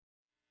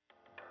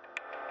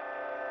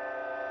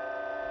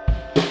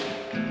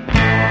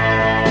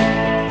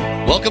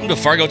Welcome to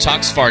Fargo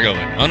Talks Fargo,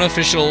 an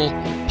unofficial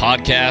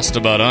podcast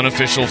about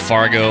unofficial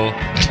Fargo,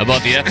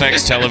 about the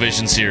FX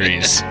television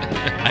series.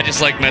 I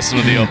just like messing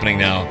with the opening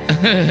now.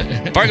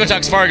 Fargo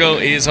Talks Fargo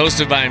is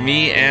hosted by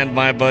me and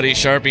my buddy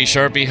Sharpie.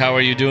 Sharpie, how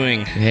are you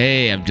doing?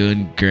 Hey, I'm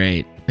doing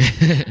great.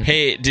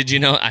 Hey, did you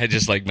know... I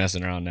just like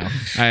messing around now.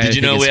 Did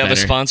you know we have a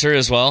sponsor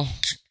as well?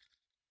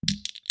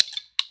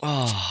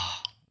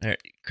 Oh, there,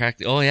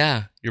 cracked. Oh,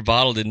 yeah. Your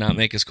bottle did not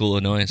make as cool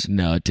a noise.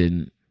 No, it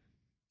didn't.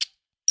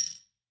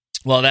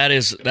 Well, that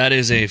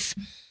is a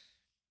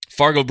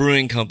Fargo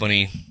Brewing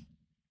Company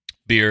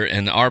beer,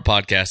 and our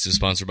podcast is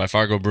sponsored by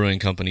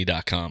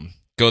FargoBrewingCompany.com.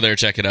 Go there,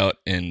 check it out,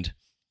 and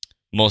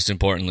most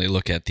importantly,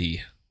 look at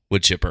the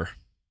wood chipper.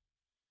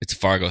 It's a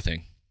Fargo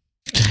thing.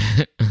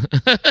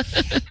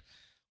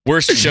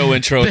 Worst show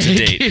intro to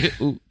date.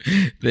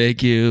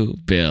 Thank you,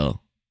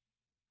 Bill.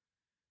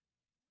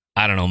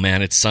 I don't know,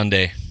 man. It's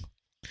Sunday.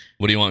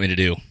 What do you want me to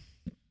do?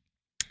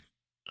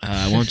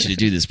 I want you to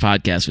do this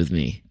podcast with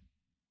me.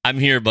 I'm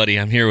here, buddy.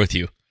 I'm here with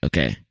you.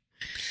 Okay.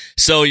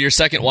 So your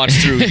second watch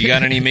through, you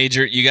got any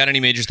major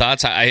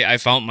thoughts? I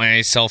found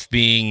myself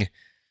being,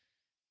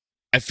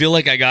 I feel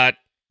like I got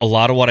a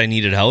lot of what I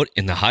needed out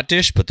in the hot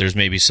dish, but there's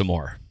maybe some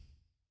more.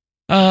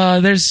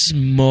 There's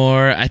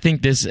more. I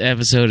think this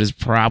episode is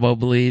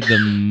probably the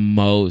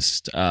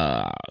most,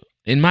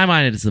 in my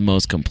mind, it's the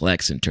most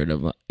complex in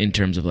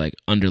terms of like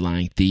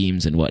underlying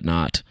themes and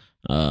whatnot.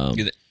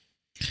 The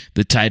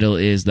title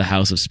is The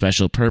House of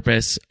Special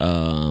Purpose,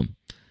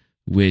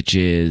 which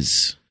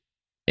has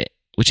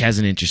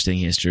an interesting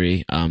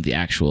history, the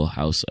actual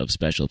House of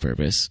Special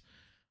Purpose.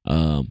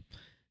 So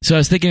I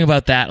was thinking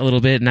about that a little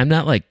bit, and I'm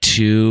not like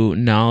too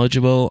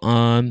knowledgeable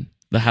on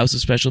the House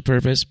of Special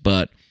Purpose,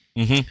 but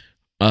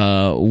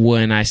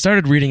when I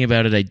started reading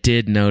about it, I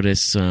did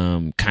notice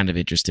some kind of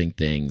interesting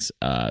things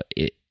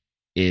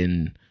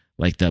in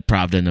like the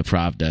Pravda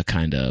Nepravda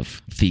kind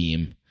of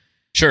theme.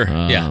 Sure,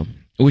 yeah.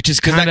 Which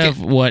is kind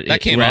of what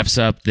wraps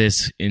up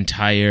this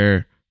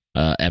entire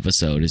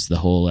episode, is the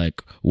whole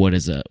like what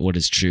is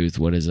truth,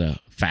 what is a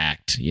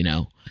fact, you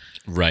know?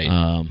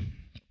 Right.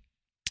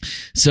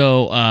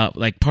 So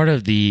like part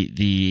of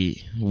the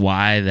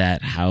why the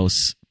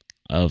House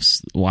of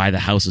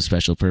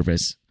Special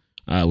Purpose,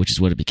 which is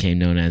what it became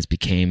known as,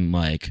 became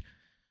like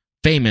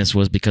famous,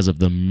 was because of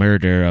the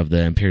murder of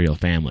the imperial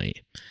family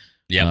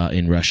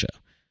in Russia.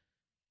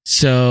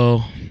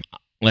 So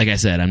like I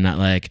said, I'm not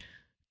like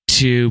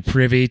too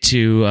privy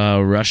to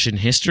Russian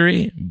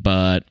history,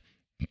 but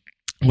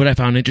what I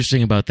found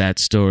interesting about that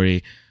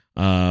story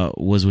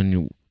was when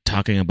you're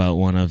talking about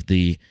one of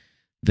the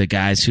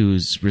guys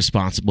who's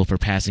responsible for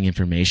passing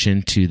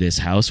information to this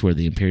house where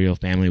the imperial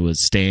family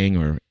was staying,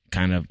 or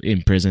kind of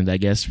imprisoned, I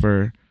guess,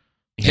 for...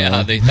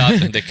 Yeah, they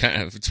thought that they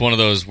kind of... It's one of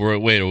those,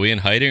 wait, are we in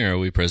hiding or are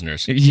we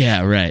prisoners?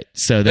 Yeah, right.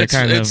 So they're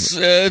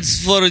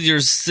It's for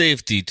your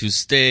safety to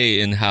stay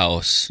in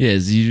house.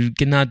 Yes, you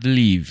cannot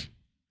leave.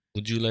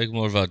 Would you like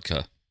more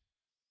vodka?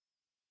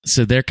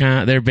 So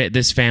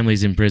this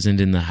family's imprisoned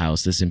in the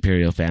house. This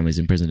imperial family's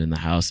imprisoned in the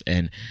house,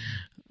 and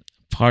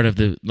part of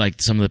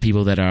some of the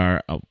people that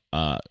are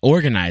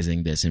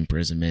organizing this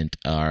imprisonment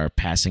are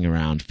passing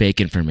around fake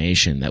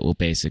information that will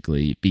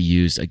basically be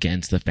used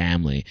against the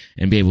family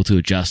and be able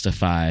to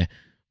justify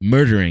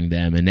murdering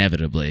them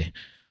inevitably.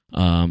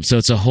 So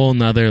it's a whole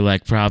nother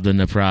like Pravda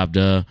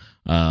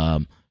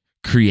Nepravda,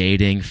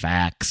 creating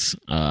facts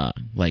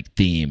like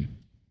theme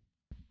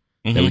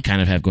that we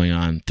kind of have going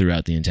on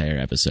throughout the entire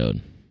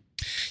episode.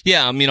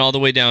 Yeah, I mean, all the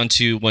way down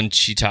to when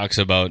she talks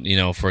about, you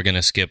know, if we're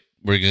going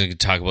to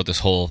talk about this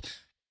whole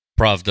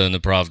Pravda and the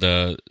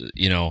Pravda,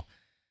 you know,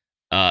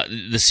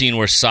 the scene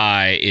where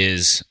Sai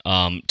is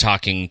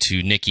talking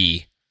to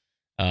Nikki,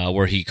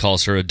 where he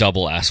calls her a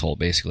double asshole,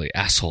 basically.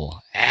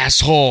 Asshole.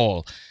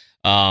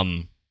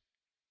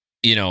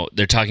 You know,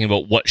 they're talking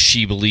about what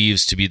she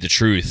believes to be the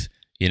truth,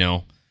 you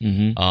know.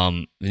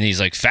 And he's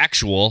like,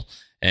 factual,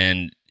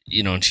 and,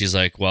 you know, and she's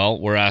like, well,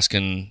 we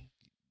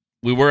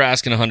were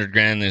asking $100,000,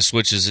 and it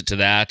switches it to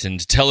that, and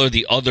to tell her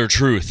the other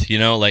truth, you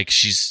know, like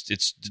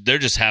they're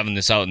just having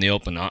this out in the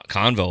open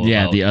convo.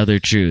 Yeah, the other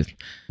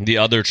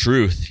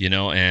truth, you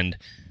know, and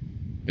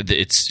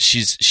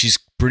she's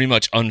pretty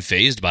much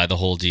unfazed by the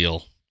whole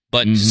deal.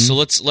 But so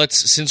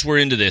let's since we're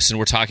into this and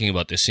we're talking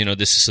about this, you know,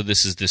 this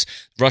is this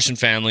Russian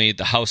family,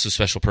 the House of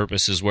Special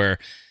Purpose is where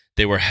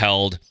they were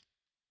held.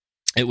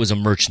 It was a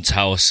merchant's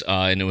house,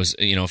 and it was,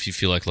 you know, if you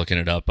feel like looking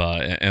it up,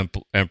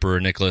 Emperor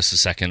Nicholas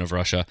II of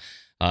Russia.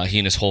 He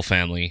and his whole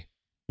family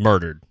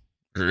murdered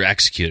or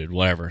executed,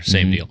 whatever,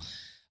 same deal,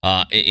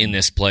 in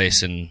this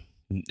place. And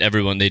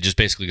everyone, they just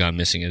basically gone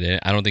missing.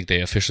 I don't think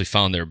they officially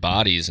found their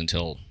bodies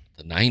until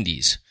the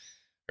 90s,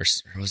 or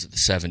was it the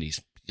 70s?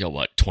 You know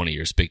what, 20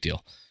 years, big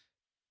deal.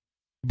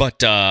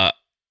 But I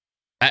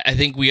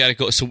think we got to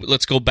go. So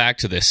let's go back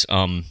to this.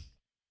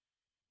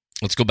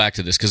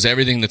 Because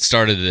everything that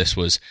started this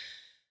was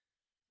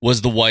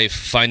the wife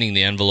finding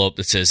the envelope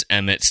that says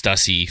Emmett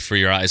Stussy for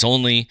your eyes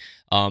only.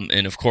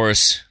 And of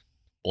course,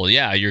 well,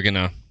 yeah, you're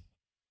gonna.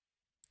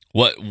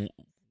 What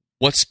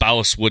what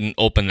spouse wouldn't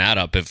open that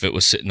up if it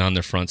was sitting on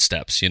their front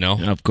steps, you know?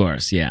 Of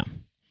course, yeah.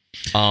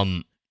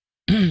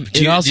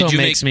 It also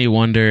makes me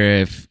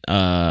wonder if,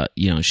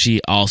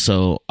 she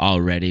also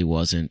already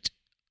wasn't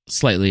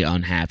slightly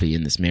unhappy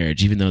in this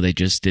marriage, even though they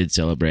just did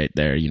celebrate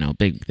their,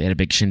 they had a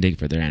big shindig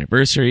for their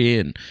anniversary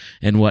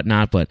and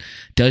whatnot. But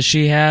does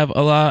she have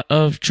a lot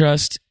of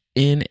trust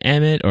in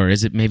Emmett, or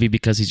is it maybe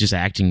because he's just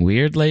acting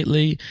weird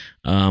lately?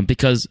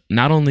 Because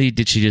not only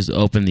did she just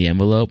open the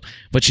envelope,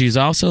 but she's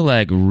also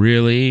like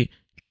really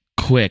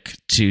quick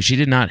she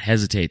did not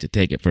hesitate to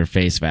take it for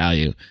face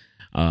value,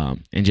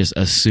 and just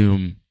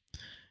assume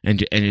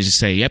and just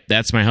say, yep,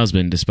 that's my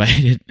husband,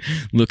 despite it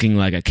looking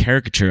like a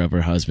caricature of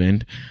her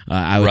husband.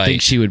 I would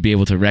think she would be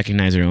able to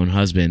recognize her own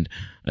husband,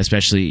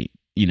 especially,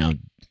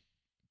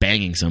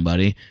 banging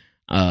somebody.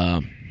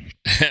 Well,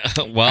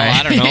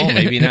 I don't know.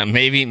 Maybe not.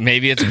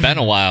 Maybe it's been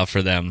a while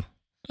for them.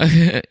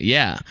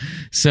 Yeah.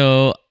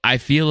 So I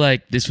feel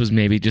like this was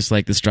maybe just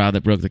like the straw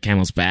that broke the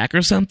camel's back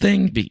or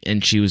something.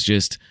 And she was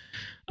just,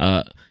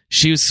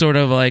 she was sort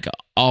of like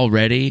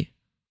already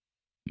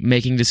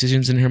making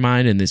decisions in her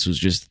mind, and this was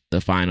just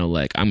the final,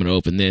 like, I'm going to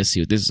open this,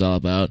 see what this is all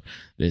about.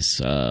 This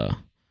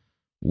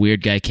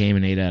weird guy came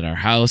and ate at our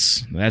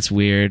house. That's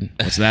weird.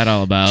 What's that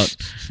all about?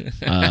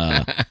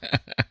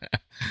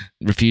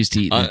 Refused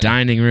to eat in the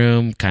dining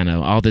room, kind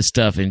of all this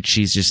stuff, and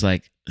she's just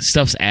like,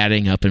 stuff's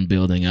adding up and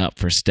building up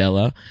for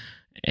Stella,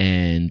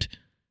 and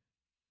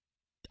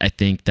I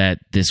think that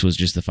this was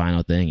just the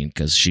final thing,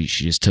 because she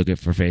just took it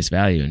for face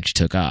value and she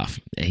took off.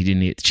 She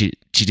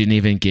didn't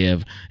even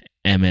give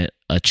Emmett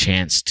a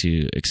chance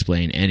to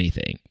explain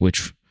anything,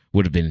 which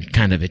would have been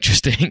kind of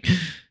interesting.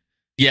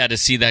 Yeah, to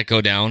see that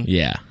go down.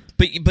 Yeah.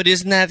 But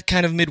isn't that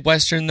kind of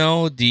Midwestern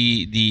though?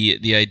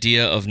 The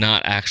idea of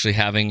not actually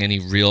having any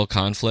real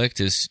conflict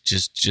is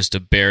just to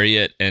bury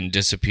it and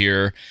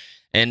disappear.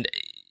 And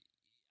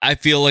I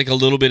feel like a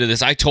little bit of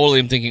this. I totally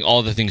am thinking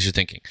all the things you're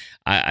thinking.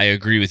 I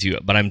agree with you,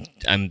 but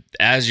I'm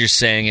as you're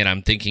saying it,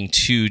 I'm thinking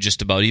too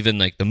just about even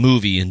like the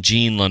movie and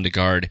Jean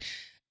Lundegaard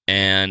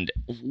and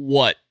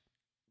what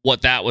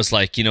that was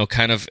like.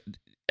 Kind of.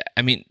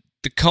 I mean,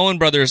 the Coen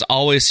brothers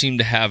always seem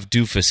to have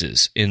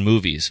doofuses in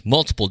movies,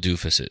 multiple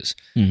doofuses,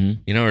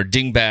 or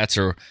dingbats,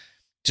 or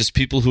just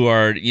people who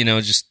are,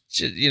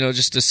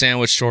 just a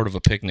sandwich short of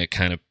a picnic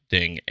kind of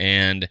thing.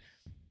 And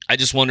I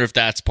just wonder if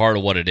that's part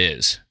of what it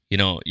is.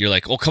 You're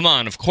like, well, come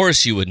on, of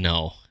course you would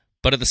know.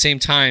 But at the same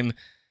time,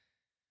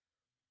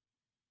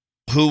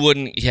 who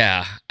wouldn't?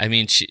 Yeah, I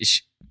mean,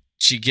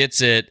 she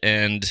gets it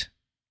and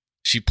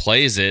she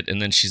plays it,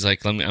 and then she's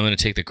like, I'm going to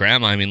take the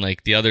grandma. I mean,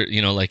 like the other,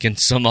 like in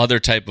some other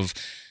type of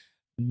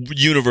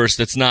universe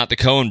that's not the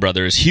Coen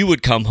brothers, he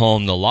would come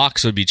home, the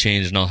locks would be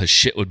changed, and all his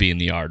shit would be in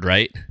the yard,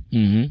 right?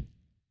 Mm-hmm.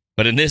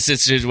 But in this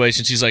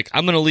situation, she's like,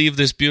 I'm going to leave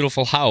this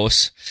beautiful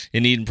house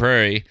in Eden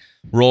Prairie,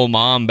 roll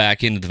mom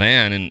back into the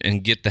van,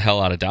 and get the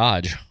hell out of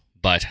Dodge.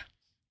 But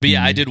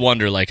yeah, I did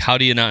wonder, like, how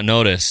do you not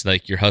notice,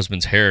 like, your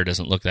husband's hair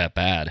doesn't look that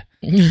bad?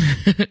 He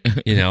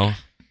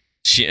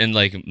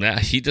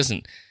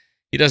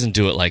doesn't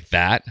do it like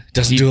that.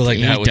 Doesn't do it like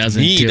that with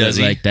me, does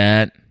he? Like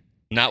that.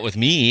 Not with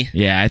me.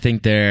 Yeah, I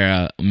think they're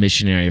a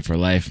missionary for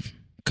life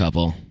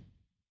couple.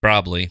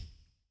 Probably.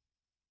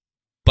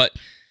 But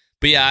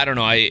yeah, I don't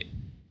know.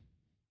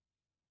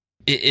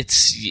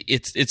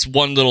 It's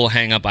one little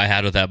hang up I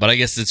had with that, but I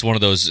guess it's one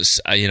of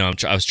those, I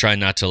was trying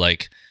not to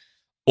like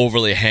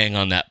overly hang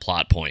on that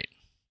plot point.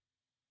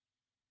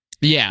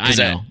 Yeah,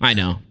 I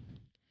know.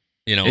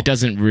 It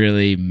doesn't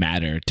really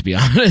matter, to be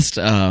honest.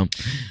 I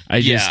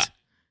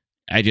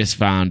just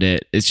found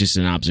it's just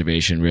an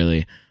observation,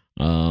 really.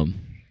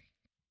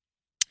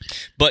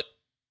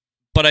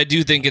 But I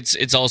do think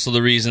it's also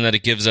the reason that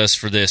it gives us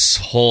for this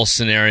whole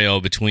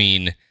scenario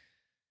between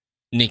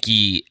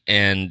Nikki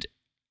and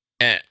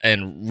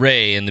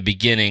Ray in the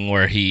beginning,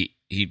 where he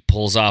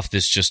pulls off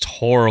this just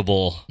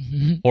horrible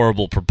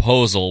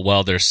proposal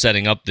while they're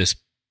setting up this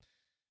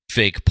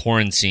fake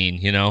porn scene,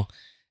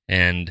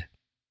 and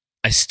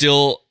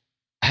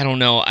I don't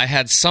know. I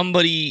had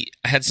somebody,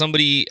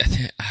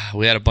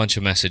 we had a bunch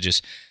of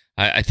messages.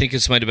 I think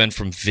this might have been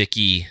from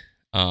Vicky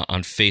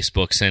on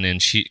Facebook sent in.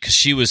 She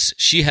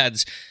had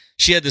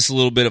this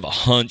little bit of a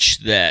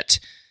hunch that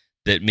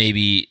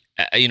maybe,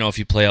 if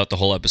you play out the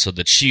whole episode,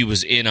 that she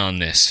was in on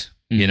this,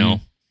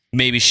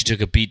 maybe she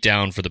took a beat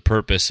down for the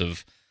purpose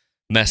of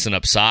messing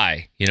up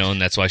Cy,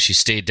 and that's why she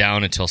stayed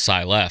down until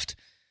Cy left.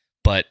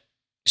 But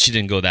she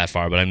didn't go that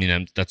far. But I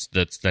mean, that's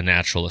the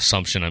natural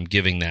assumption I'm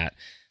giving that.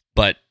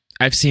 But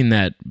I've seen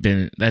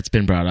that's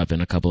been brought up in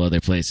a couple other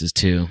places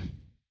too.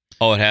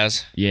 Oh, it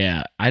has?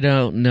 Yeah. I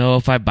don't know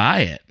if I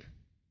buy it.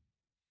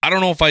 I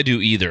don't know if I do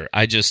either.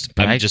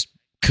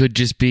 Could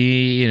just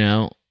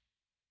be,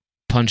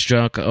 punch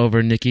drunk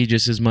over Nikki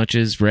just as much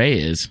as Ray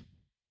is.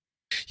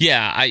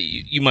 Yeah,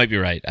 you might be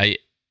right.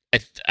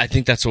 I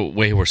think that's the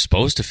way we're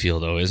supposed to feel,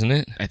 though, isn't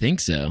it? I think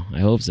so. I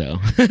hope so.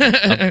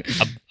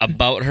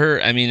 About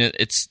her, I mean,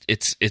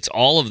 it's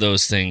all of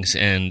those things,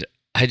 and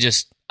I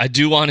I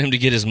do want him to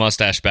get his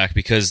mustache back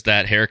because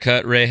that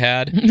haircut Ray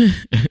had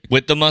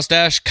with the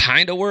mustache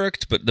kind of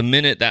worked, but the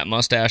minute that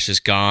mustache is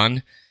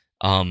gone,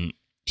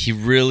 he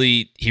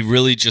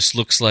really just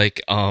looks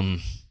like I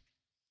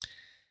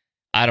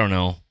don't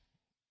know,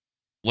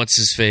 what's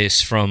his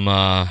face from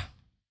the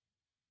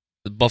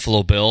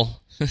Buffalo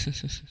Bill.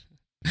 If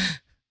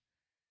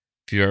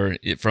you're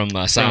from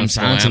Silence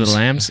of the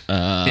Lambs,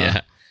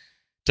 yeah.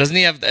 Doesn't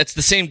he have? It's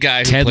the same guy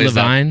who Ted plays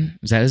Levine.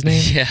 Is that his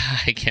name? Yeah,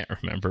 I can't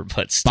remember,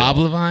 but still. Bob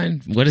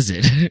Levine. What is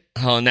it?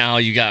 Oh, now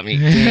you got me.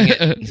 Dang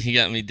it. You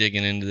got me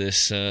digging into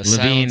this.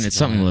 Levine. It's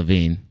something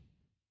Levine.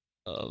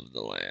 Of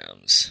the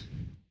Lambs.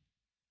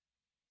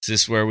 Is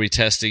this where we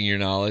testing your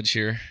knowledge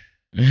here?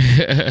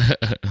 But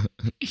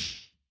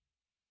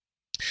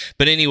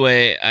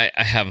anyway, I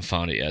haven't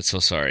found it yet, so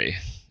sorry.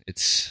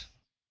 It's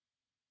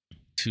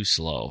too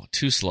slow.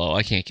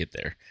 I can't get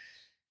there.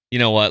 You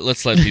know what?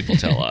 Let's let people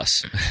tell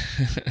us.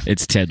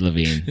 It's Ted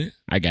Levine.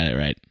 I got it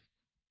right.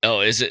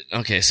 Oh, is it?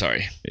 Okay,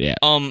 sorry. Yeah.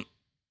 I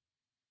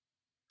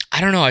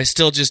don't know. I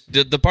still just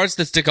the parts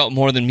that stick out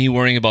more than me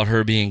worrying about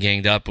her being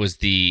ganged up was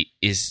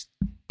is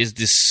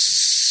this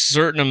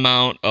certain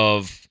amount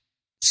of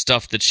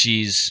stuff that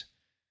she's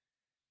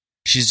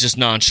just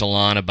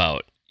nonchalant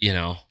about,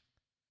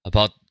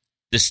 about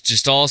this.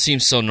 Just all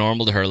seems so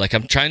normal to her. Like,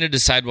 I'm trying to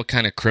decide what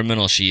kind of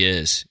criminal she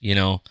is,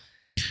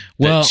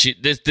 Well,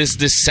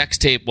 this sex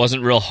tape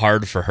wasn't real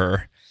hard for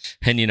her,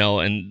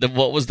 and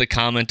what was the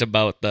comment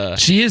about the?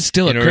 She is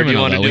still a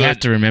criminal. Though. We have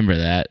to remember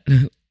that.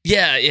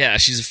 Yeah,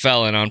 she's a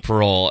felon on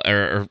parole,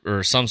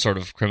 or some sort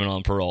of criminal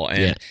on parole,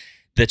 and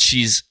that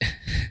she's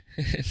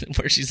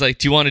where she's like,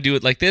 "Do you want to do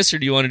it like this, or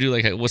do you want to do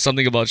like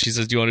something about?" She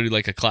says, "Do you want to do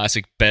like a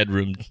classic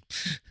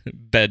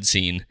bed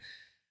scene?"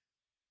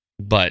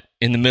 But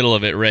in the middle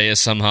of it, Ray is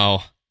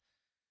somehow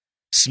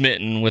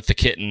smitten with the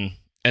kitten.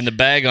 And the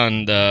bag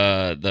on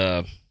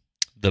the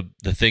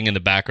thing in the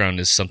background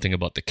is something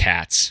about the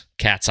cat's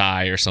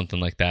eye or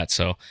something like that.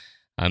 So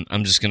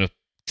I'm just gonna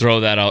throw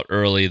that out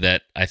early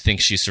that I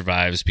think she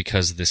survives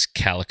because of this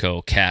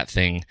calico cat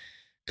thing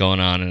going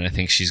on, and I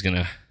think she's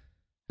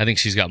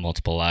got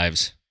multiple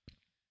lives.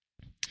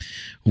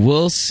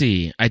 We'll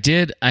see.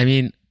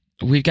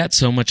 We've got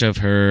so much of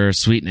her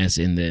sweetness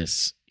in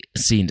this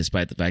scene,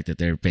 despite the fact that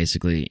they're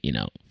basically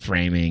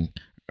framing.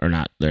 Or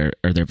not, they're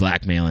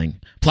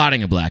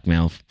plotting a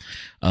blackmail.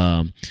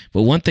 But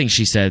one thing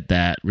she said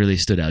that really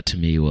stood out to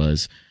me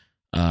was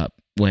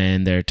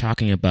when they're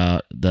talking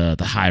about the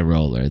high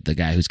roller, the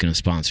guy who's going to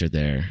sponsor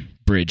their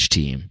bridge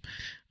team.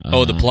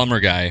 The plumber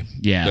guy.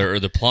 Yeah. Or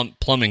the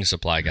plumbing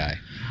supply guy.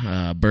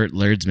 Bert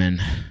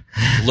Lerdsman.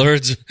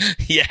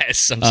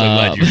 Yes, I'm so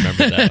glad you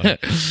remember that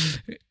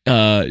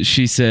one.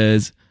 She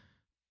says,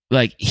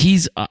 like,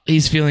 he's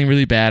feeling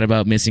really bad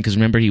about missing, because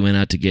remember, he went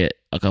out to get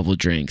a couple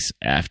drinks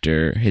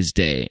after his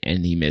day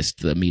and he missed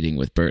the meeting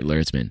with Bert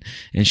Lerdsman.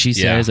 And she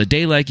says, a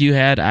day like you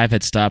had, I've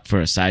had stopped for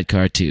a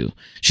sidecar too.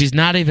 She's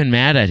not even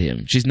mad at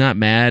him. She's not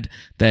mad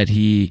that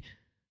he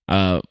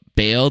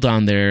bailed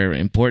on their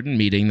important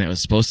meeting that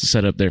was supposed to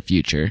set up their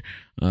future.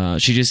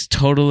 She's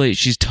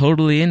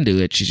totally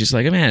into it. She's just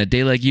like, man, a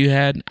day like you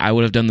had, I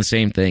would have done the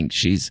same thing.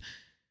 She's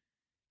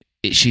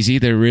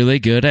either really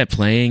good at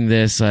playing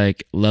this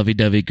like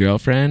lovey-dovey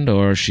girlfriend,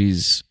 or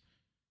she's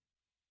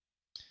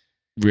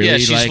really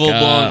she's full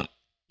blown,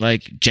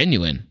 like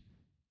genuine.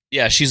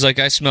 Yeah, she's like,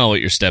 I smell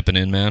what you're stepping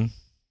in, man.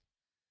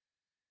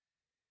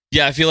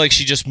 Yeah, I feel like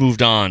she just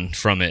moved on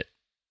from it.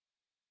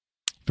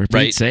 For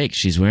Pete's sake,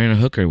 she's wearing a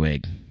hooker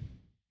wig.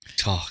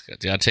 Oh,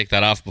 gotta take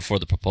that off before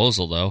the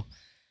proposal, though.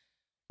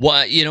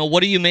 What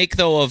do you make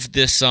though of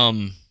this?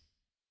 Well,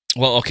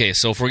 okay,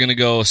 so if we're gonna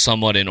go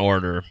somewhat in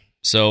order.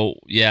 So,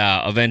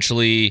 yeah,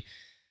 eventually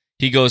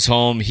he goes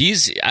home.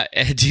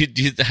 I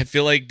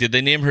feel like, did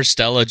they name her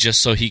Stella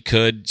just so he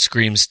could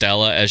scream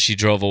Stella as she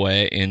drove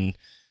away in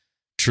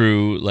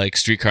true, like,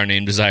 Streetcar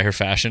Named Desire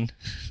fashion?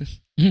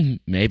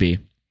 Maybe.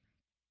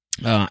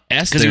 Esther.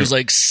 Because he was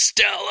like,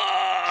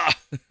 Stella!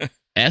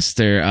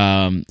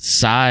 Esther,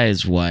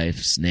 Sai's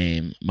wife's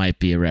name might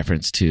be a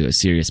reference to A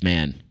Serious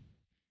Man.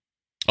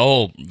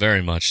 Oh,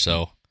 very much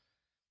so.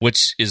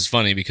 Which is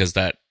funny because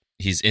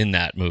he's in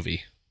that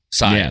movie.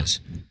 Size.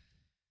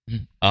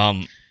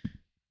 Yeah.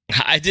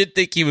 I did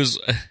think he was.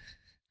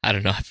 I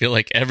don't know. I feel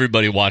like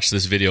everybody watched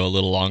this video a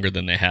little longer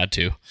than they had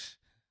to.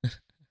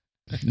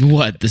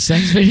 What, the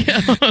sex video?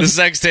 The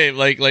sex tape.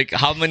 Like,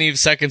 how many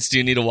seconds do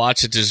you need to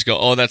watch it to just go,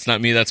 oh, that's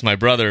not me, that's my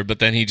brother? But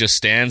then he just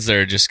stands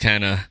there, just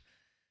kind of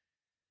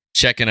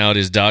checking out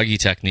his doggy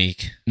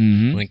technique.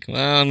 Mm-hmm. Like,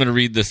 well, I'm gonna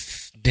read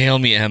this. Nail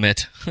me,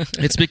 Emmett.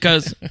 It's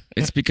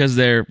because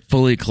they're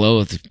fully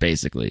clothed,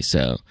 basically.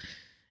 So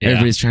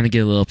everybody's trying to get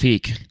a little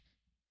peek.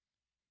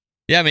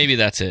 Yeah, maybe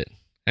that's it.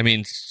 I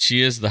mean,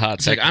 she is the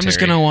hot secretary. I'm just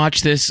going to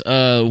watch this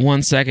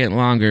 1 second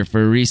longer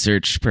for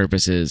research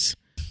purposes.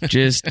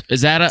 Is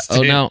that a...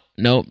 Oh,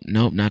 no,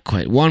 not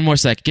quite. One more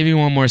second. Give me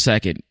one more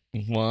second.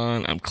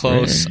 I'm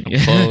close.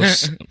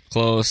 I'm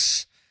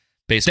close.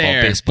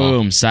 Baseball.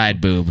 Boom, side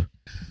boob.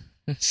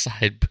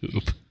 Side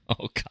boob.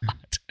 Oh, God.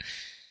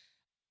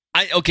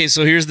 Okay,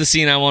 so here's the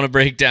scene I want to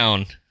break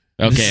down.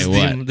 Okay,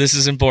 what? This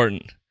is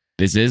important.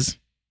 This is?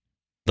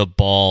 The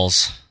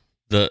balls.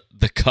 The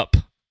cup.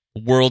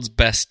 World's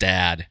best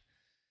dad.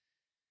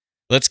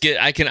 Let's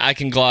get. I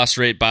can gloss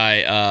right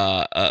by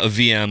a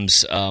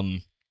VM's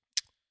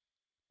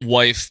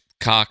wife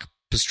cock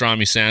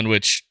pastrami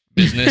sandwich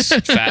business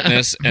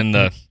fatness and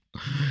the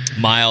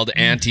mild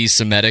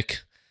anti-Semitic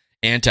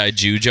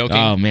anti-Jew joking.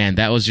 Oh man,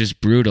 that was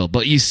just brutal.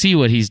 But you see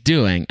what he's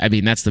doing. I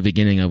mean, that's the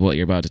beginning of what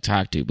you're about to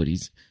talk to. But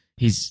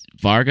he's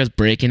Varga's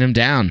breaking him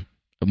down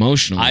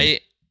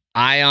emotionally.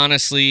 I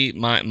honestly,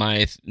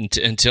 my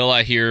until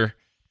I hear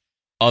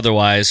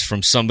otherwise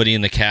from somebody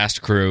in the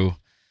cast crew,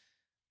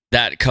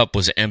 that cup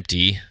was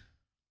empty.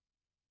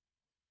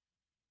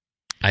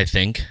 I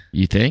think.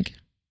 You think?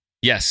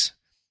 Yes.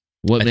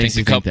 What makes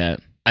you think that?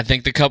 I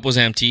think the cup was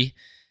empty,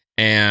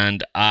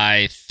 and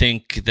I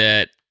think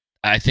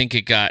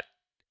it got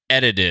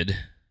edited,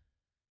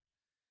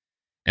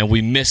 and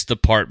we missed the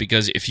part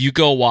because if you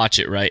go watch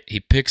it, right, he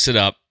picks it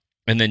up,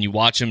 and then you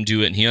watch him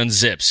do it, and he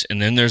unzips, and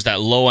then there's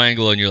that low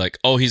angle, and you're like,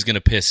 oh, he's gonna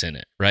piss in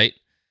it, right?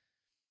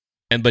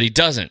 But he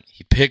doesn't.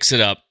 He picks it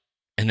up,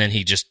 and then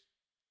he just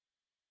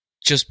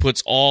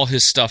puts all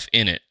his stuff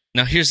in it.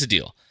 Now, here's the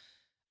deal.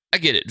 I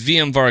get it.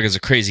 VM Varga's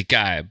a crazy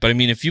guy, but I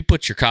mean, if you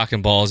put your cock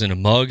and balls in a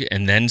mug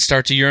and then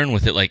start to urine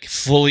with it like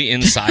fully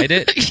inside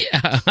it,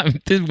 yeah, I'm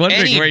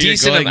wondering where you're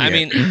going. I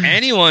mean,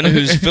 anyone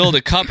who's filled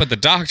a cup at the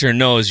doctor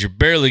knows you're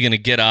barely going to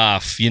get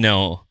off,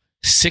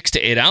 6 to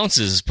 8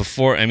 ounces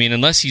before. I mean,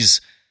 unless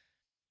he's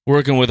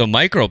working with a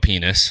micro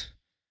penis,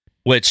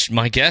 which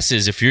my guess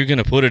is if you're going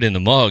to put it in the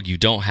mug, you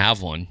don't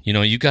have one.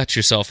 You got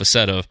yourself a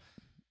set of.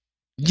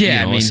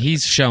 Yeah, I mean,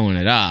 he's showing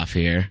it off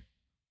here.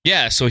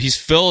 Yeah, so he's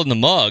filling the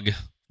mug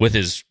with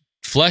his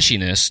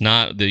fleshiness,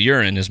 not the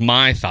urine, is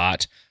my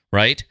thought,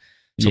 right?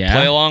 So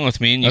play along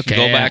with me, and you can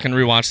go back and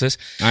rewatch this.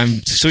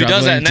 So he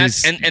does that,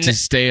 and to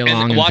stay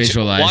along and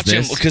visualize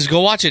this. Because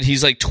go watch it.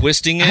 He's like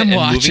twisting it and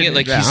moving it,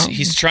 like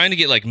he's trying to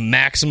get like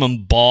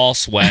maximum ball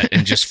sweat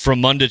and just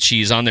fromunda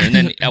cheese on there. And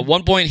then at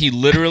one point,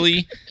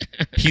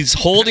 he's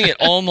holding it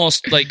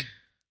almost like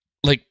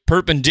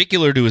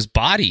perpendicular to his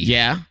body.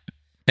 Yeah.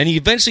 And he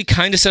eventually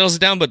kind of settles it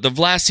down, but the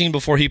last scene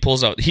before he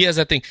pulls out, he has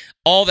that thing.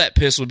 All that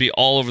piss would be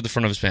all over the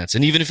front of his pants.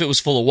 And even if it was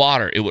full of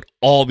water, it would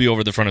all be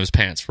over the front of his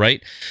pants,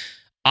 right?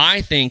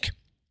 I think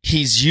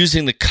he's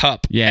using the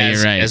cup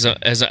as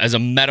a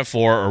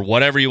metaphor or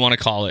whatever you want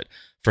to call it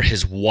for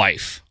his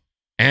wife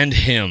and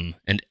him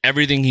and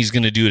everything he's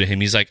going to do to him.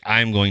 He's like,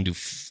 I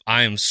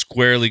am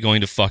squarely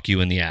going to fuck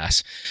you in the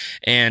ass.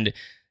 And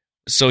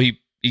so he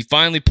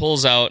finally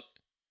pulls out,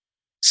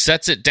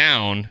 sets it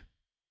down.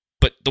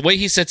 But the way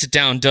he sets it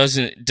down does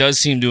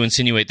seem to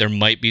insinuate there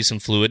might be some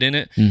fluid in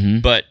it. Mm-hmm.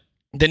 But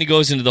then he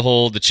goes into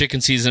the chicken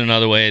season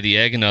another way, the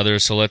egg another,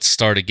 so let's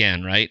start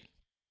again, right?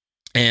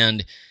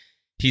 And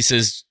he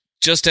says,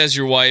 just as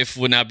your wife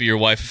would not be your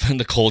wife in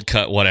the cold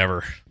cut,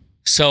 whatever.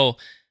 So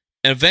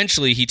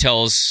eventually he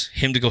tells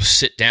him to go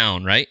sit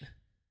down, right?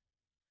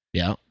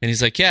 Yeah. And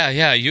he's like,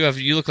 yeah, you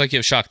look like you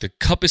have shock. The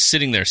cup is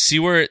sitting there. See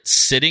where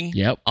it's sitting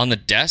on the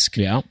desk?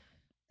 Yeah.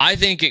 I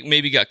think it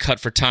maybe got cut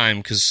for time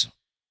because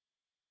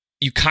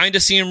you kind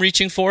of see him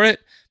reaching for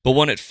it, but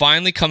when it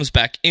finally comes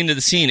back into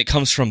the scene, it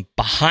comes from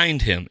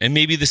behind him. And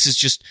maybe this is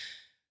just,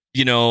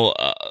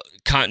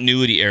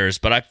 continuity errors,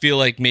 but I feel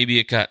like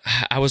maybe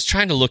I was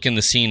trying to look in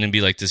the scene and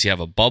be like, does he have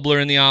a bubbler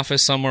in the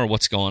office somewhere?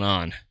 What's going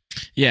on?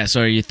 Yeah,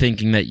 so are you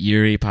thinking that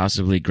Yuri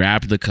possibly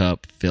grabbed the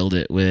cup, filled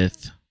it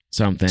with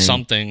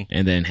something,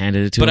 and then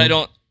handed it to him?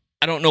 But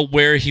I don't know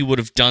where he would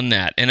have done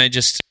that. And I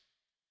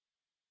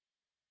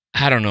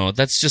don't know.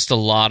 That's just a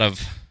lot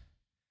of...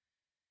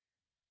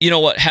 You know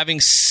what?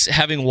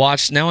 Having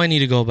watched, now I need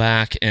to go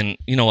back, and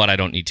you know what? I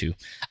don't need to.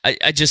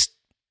 I just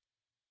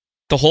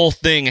the whole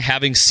thing,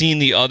 having seen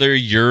the other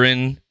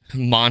urine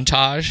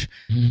montage,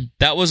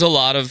 that was a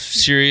lot of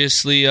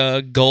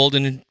seriously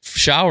golden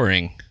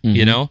showering,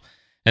 and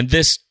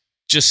this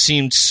just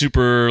seemed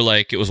super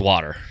like it was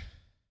water.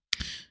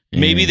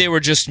 Maybe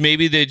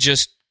they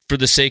just for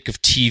the sake of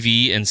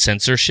TV and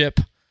censorship.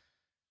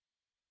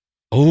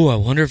 Oh, I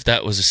wonder if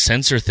that was a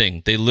censor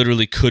thing. They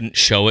literally couldn't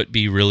show it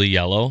be really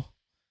yellow.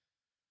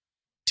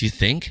 Do you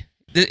think?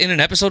 In an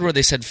episode where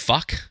they said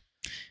fuck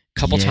a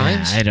couple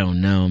times? I don't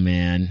know,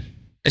 man.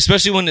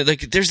 Especially when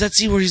there's that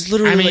scene where he's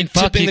literally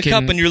tipping the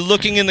cup and you're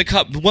looking in the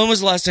cup. When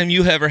was the last time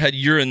you ever had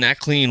urine that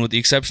clean, with the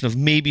exception of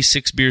maybe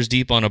 6 beers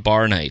deep on a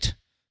bar night?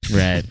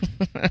 Right.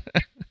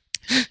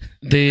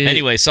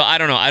 Anyway, so I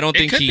don't know. I don't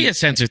think it could be a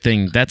censor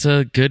thing. That's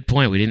a good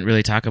point. We didn't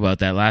really talk about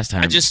that last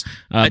time.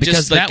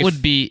 Because that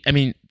would be... I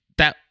mean,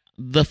 that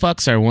the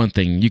fucks are one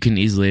thing. You can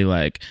easily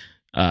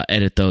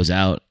edit those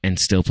out and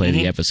still play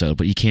the episode,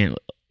 but you can't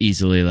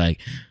easily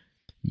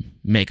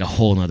make a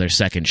whole nother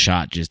second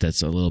shot just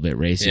that's a little bit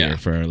racier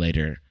for a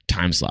later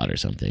time slot or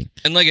something.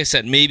 And like I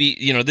said, maybe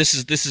this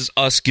is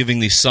us giving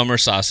the summer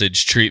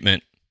sausage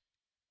treatment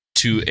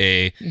to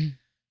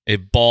a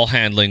ball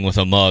handling with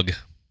a mug,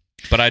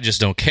 but I just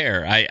don't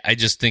care. I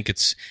just think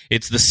it's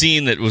the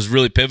scene that was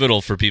really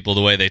pivotal for people,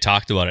 the way they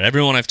talked about it.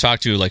 Everyone I've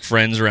talked to, like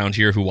friends around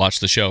here who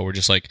watched the show, were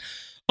just like,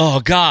 oh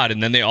God.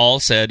 And then they all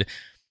said,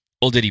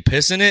 well, did he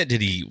piss in it?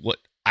 Did he, what?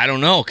 I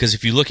don't know. Because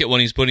if you look at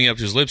when he's putting it up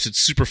to his lips,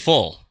 it's super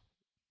full.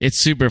 It's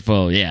super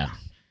full, yeah.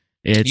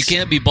 You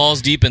can't be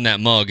balls deep in that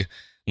mug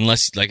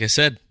unless, like I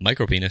said,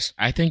 micro penis.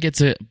 I think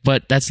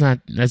but that's not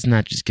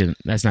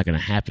gonna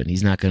happen.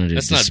 He's not gonna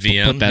just not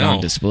VM, put that no.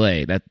 on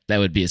display. That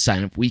would be a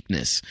sign of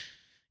weakness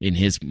in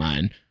his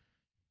mind.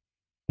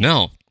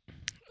 No.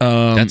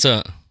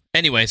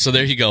 Anyway, so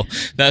there you go.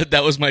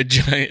 That was my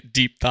giant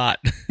deep thought.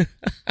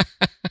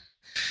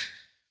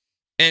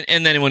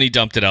 And then when he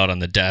dumped it out on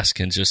the desk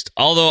and just,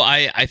 although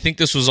I think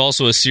this was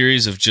also a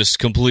series of just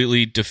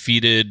completely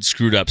defeated,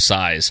 screwed up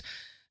sighs.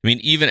 I mean,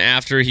 even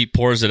after he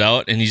pours it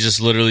out and he's just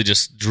literally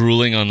just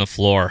drooling on the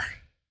floor.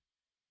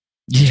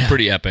 Yeah. It's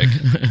pretty epic.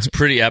 It's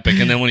pretty epic.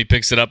 And then when he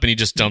picks it up and he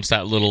just dumps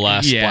that little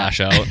last splash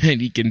out. And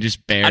he can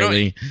just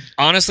barely.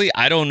 Honestly,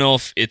 I don't know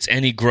if it's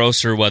any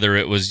grosser whether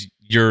it was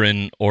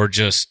urine or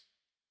just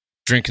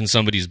drinking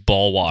somebody's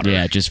ball water.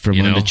 Yeah, just from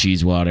the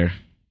cheese water.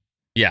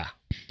 Yeah.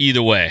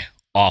 Either way,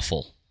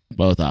 awful.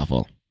 Both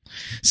awful.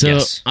 So,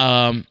 yes.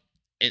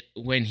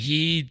 When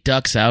he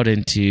ducks out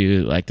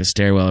into like the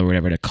stairwell or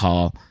whatever to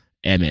call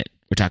Emmett,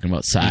 we're talking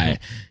about Cy.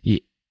 Mm-hmm.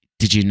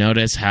 Did you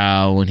notice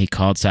how when he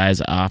called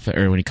Cy's office,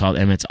 or when he called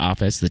Emmett's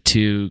office, the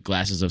 2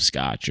 glasses of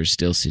scotch are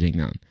still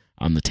sitting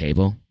on the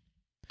table?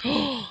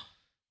 Oh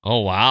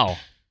wow!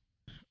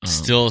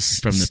 Still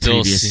from the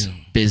previous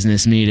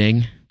business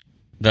meeting.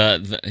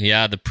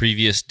 The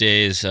previous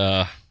day's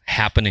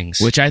happenings,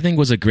 which I think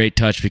was a great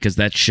touch because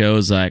that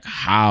shows like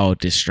how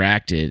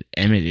distracted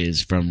Emmett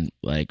is from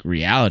like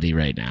reality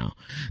right now.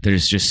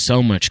 There's just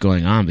so much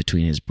going on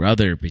between his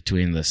brother,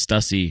 between the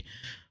Stussy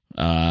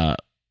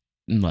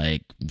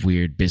like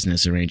weird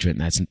business arrangement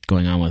that's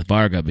going on with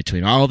Varga,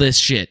 between all this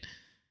shit.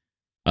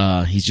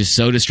 He's just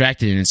so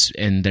distracted,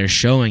 and they're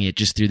showing it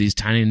just through these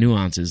tiny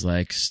nuances.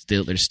 Like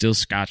there's still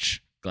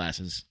scotch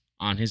glasses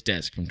on his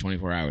desk from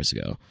 24 hours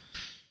ago.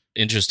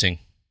 Interesting.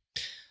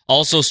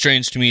 Also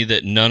strange to me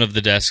that none of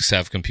the desks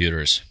have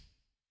computers.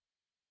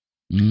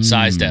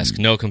 Cy's desk,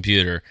 no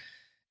computer.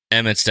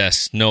 Emmett's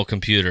desk, no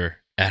computer.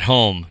 At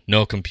home,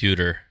 no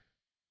computer.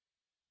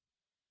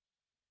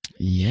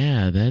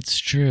 Yeah, that's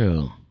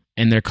true.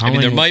 And they're calling.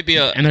 there might be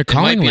a. And they're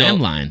calling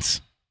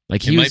landlines.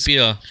 Like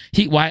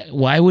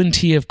why wouldn't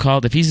he have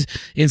called if he's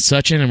in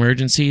such an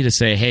emergency to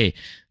say, hey,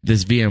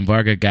 this VM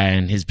Varga guy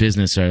and his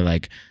business are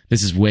like,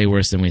 this is way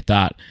worse than we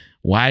thought.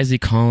 Why is he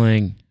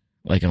calling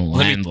like a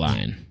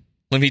landline?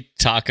 Let me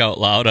talk out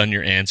loud on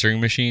your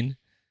answering machine.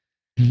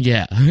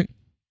 Yeah.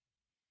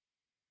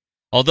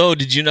 Although,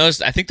 did you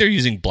notice? I think they're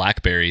using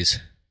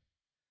Blackberries.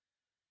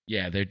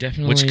 Yeah, they're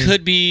definitely. Which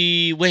could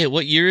be. Wait,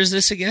 what year is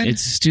this again?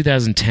 It's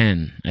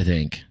 2010, I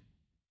think.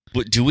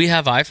 But do we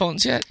have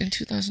iPhones yet in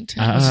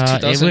 2010? Was it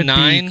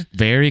 2009? It would be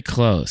very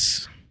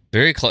close.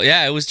 Very close.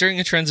 Yeah, it was during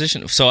a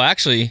transition. So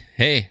actually,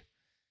 hey.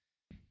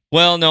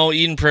 Well, no,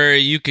 Eden Prairie,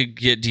 you could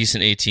get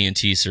decent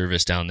AT&T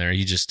service down there.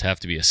 You just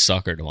have to be a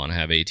sucker to want to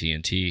have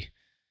AT&T.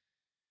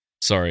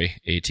 Sorry,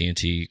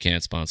 AT&T, you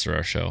can't sponsor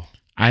our show.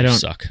 I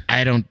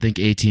don't think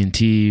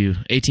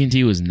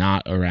AT&T was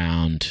not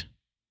around.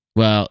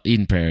 Well,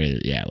 Eden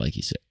Prairie, yeah, like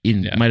you said.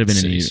 Might have been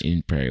in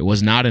Eden Prairie. It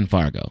was not in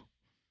Fargo.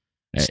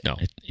 No.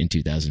 In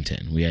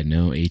 2010. We had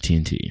no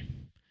AT&T.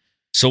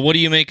 So what do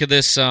you make of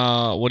this?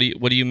 What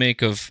do you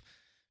make of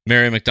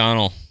Mary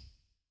McDonnell?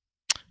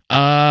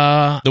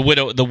 The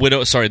widow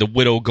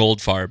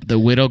Goldfarb. The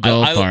widow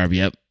Goldfarb,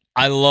 yep.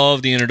 I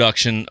love the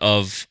introduction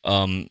of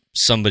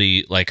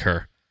somebody like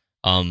her.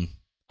 I don't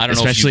know,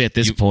 especially at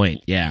this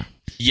point. Yeah.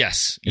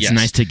 Yes. It's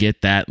nice to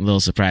get that little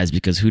surprise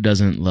because who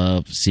doesn't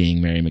love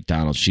seeing Mary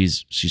McDonnell?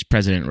 She's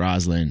President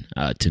Roslyn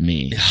to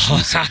me.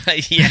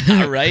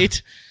 Yeah,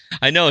 right.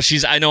 I know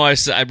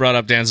I brought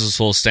up Dances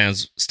Full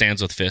stands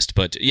with Fist,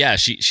 but yeah,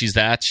 she's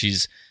that.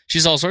 She's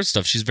all sorts of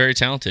stuff. She's very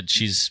talented.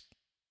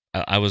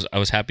 I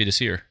was happy to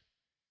see her.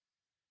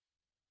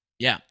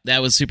 Yeah,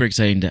 that was super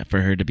exciting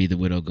for her to be the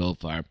widow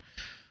Goldfarb.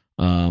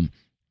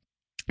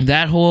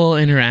 That whole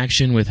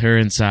interaction with her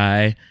and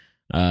Cy,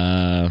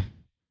 it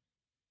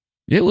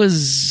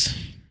was,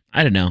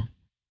 I don't know.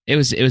 It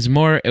was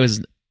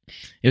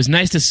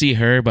nice to see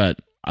her, but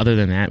other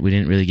than that, we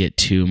didn't really get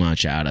too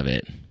much out of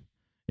it.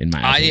 In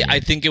my opinion.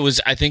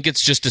 I think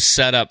it's just a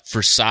setup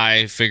for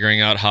Cy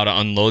figuring out how to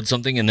unload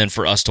something, and then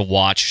for us to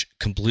watch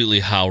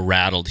completely how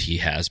rattled he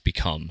has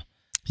become.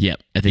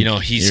 Yep, I think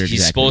he's exactly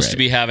supposed to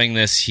be having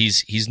this.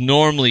 He's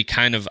normally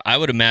kind of, I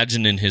would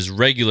imagine, in his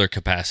regular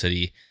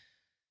capacity,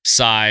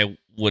 Cy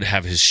would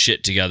have his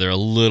shit together a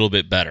little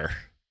bit better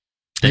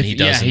than he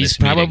does. Yeah, he's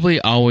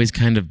probably always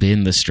kind of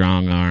been the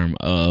strong arm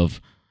of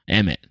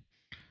Emmett.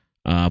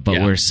 But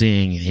we're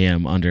seeing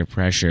him under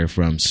pressure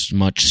from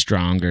much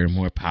stronger,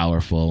 more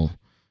powerful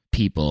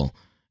people,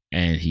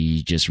 and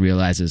he just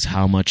realizes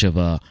how much of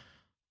a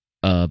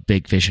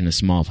big fish in a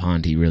small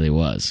pond he really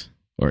was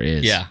or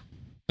is. Yeah,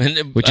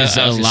 which is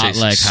a lot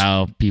like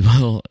how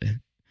people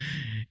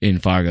in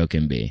Fargo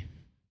can be,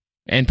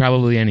 and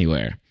probably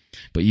anywhere.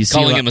 But you see,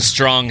 calling him a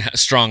strong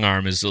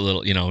arm is a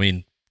little,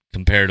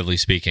 comparatively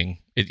speaking,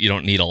 you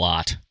don't need a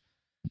lot.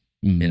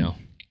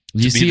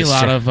 You see a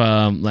lot of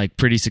like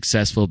pretty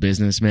successful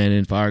businessmen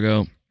in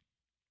Fargo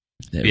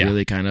that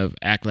really kind of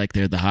act like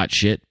they're the hot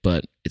shit,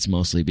 but it's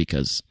mostly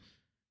because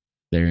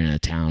they're in a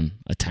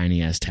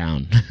tiny ass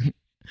town.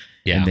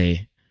 And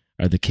they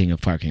are the king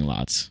of parking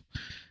lots.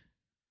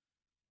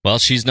 Well,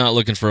 she's not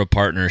looking for a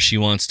partner. She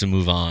wants to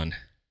move on.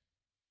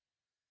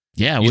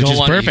 Yeah, which is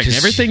perfect.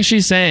 Everything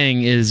she's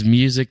saying is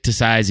music to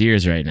Sai's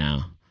ears right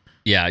now.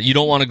 Yeah, you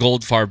don't want a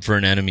Goldfarb for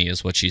an enemy,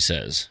 is what she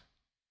says.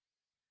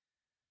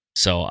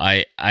 So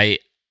I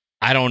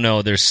don't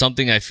know. There's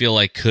something I feel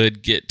like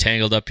could get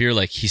tangled up here.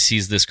 Like he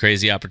sees this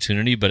crazy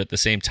opportunity, but at the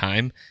same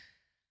time,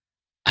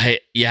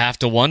 you have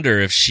to wonder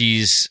if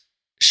she's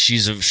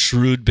a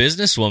shrewd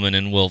businesswoman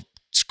and will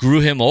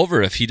screw him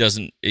over if he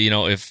doesn't.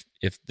 If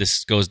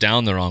this goes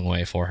down the wrong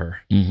way for her.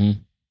 Mm-hmm.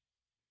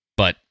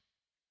 But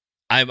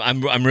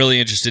I'm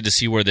really interested to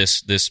see where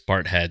this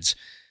part heads.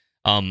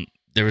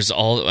 They're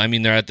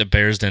at the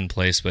Bears Den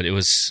place, but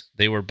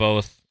they were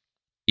both,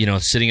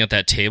 sitting at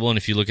that table. And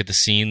if you look at the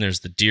scene,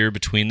 there's the deer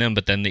between them,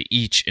 but then they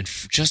each,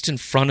 just in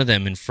front of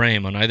them in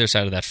frame on either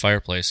side of that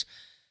fireplace,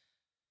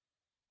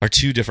 are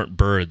two different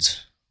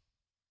birds.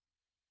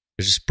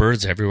 There's just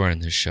birds everywhere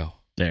in this show.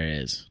 There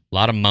is. A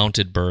lot of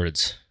mounted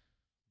birds.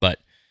 But,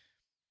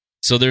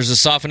 so there's a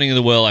softening of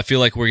the will. I feel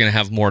like we're going to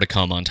have more to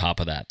come on top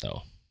of that,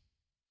 though.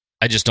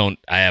 I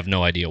have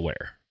no idea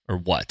where or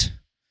what.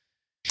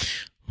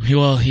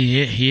 Well,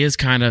 he is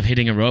kind of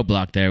hitting a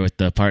roadblock there with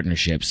the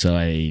partnership.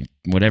 So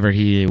whatever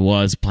he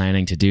was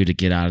planning to do to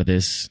get out of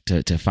this,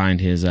 to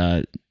find his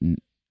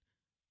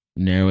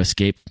narrow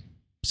escape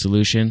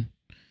solution.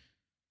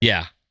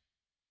 Yeah.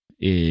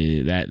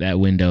 That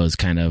window is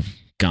kind of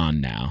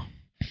gone now.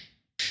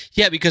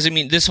 Yeah, because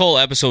this whole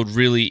episode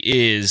really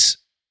is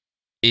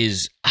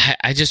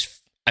I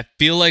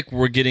feel like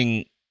we're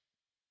getting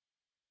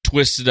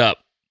twisted up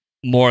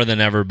more than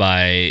ever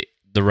by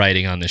the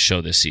writing on this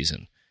show this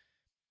season.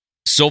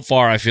 So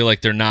far, I feel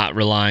like they're not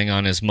relying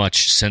on as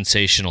much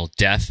sensational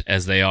death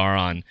as they are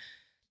on,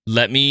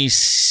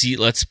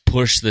 let's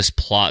push these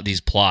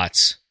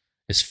plots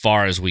as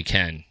far as we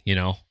can,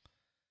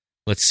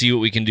 Let's see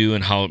what we can do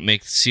and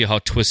see how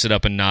twisted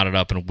up and knotted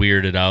up and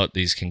weirded out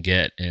these can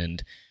get.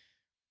 And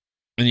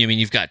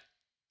you've got,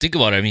 think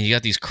about it, you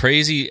got these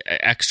crazy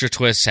extra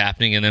twists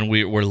happening, and then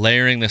we're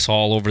layering this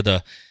all over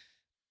the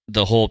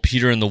whole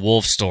Peter and the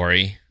Wolf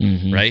story,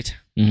 right?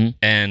 Mm-hmm.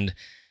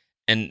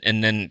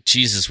 And then,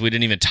 Jesus, we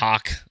didn't even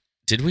talk.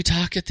 Did we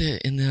talk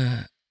did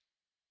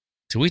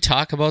we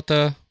talk about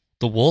the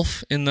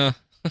wolf in the...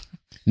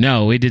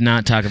 No, we did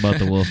not talk about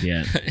the wolf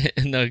yet.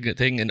 in the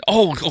thing. And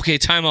okay,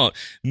 time out.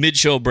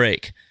 Mid-show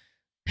break.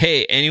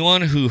 Hey,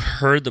 anyone who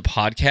heard the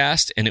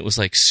podcast and it was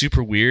like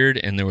super weird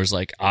and there was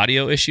like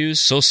audio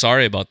issues, so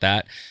sorry about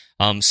that.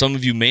 Some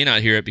of you may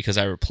not hear it because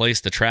I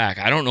replaced the track.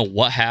 I don't know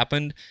what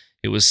happened.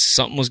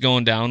 Something was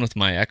going down with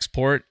my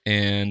export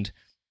and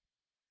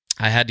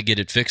I had to get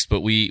it fixed,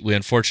 but we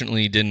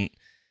unfortunately didn't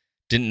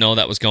know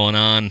that was going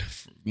on.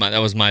 That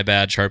was my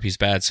bad. Sharpie's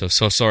bad. So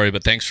sorry,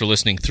 but thanks for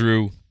listening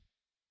through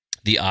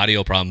the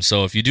audio problem.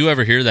 So if you do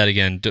ever hear that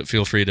again,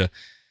 feel free to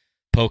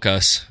poke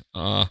us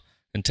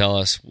and tell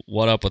us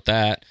what up with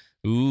that.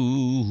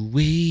 Ooh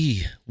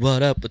wee,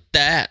 what up with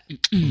that?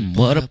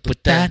 What up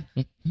with that?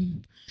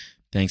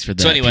 Thanks for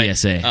the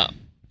PSA.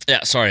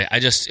 Yeah, sorry.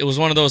 It was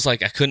one of those,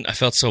 like, I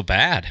felt so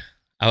bad.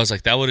 I was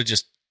like, that would have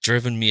just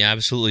driven me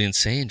absolutely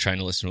insane trying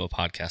to listen to a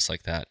podcast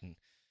like that. And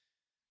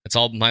it's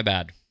all my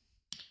bad.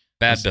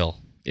 Bad, Bill.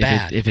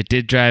 Bad. If it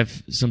did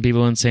drive some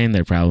people insane,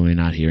 they're probably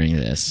not hearing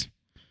this.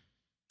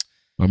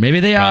 Or maybe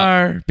they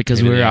are,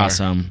 because we're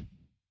awesome.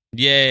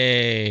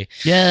 Yay.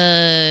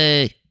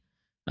 Yay.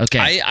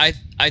 Okay.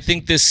 I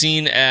think this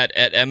scene at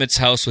Emmett's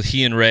house with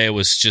he and Ray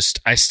was just,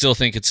 I still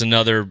think it's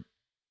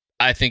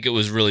I think it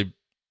was really,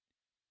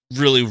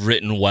 really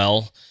written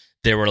well.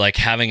 They were like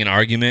having an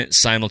argument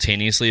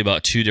simultaneously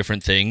about two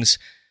different things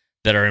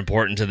that are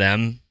important to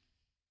them.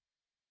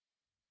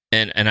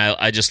 And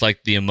I just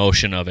like the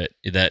emotion of it,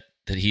 that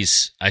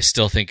I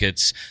still think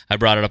I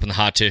brought it up in the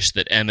hot dish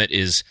that Emmett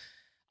is,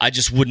 I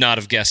just would not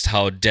have guessed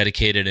how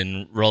dedicated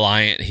and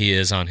reliant he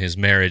is on his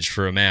marriage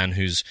for a man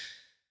who's,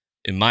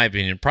 in my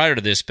opinion, prior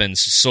to this, been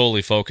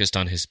solely focused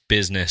on his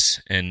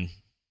business and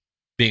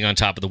being on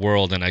top of the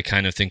world. And I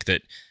kind of think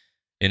that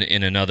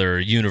in another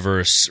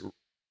universe,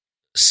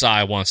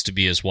 Sai wants to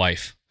be his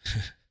wife.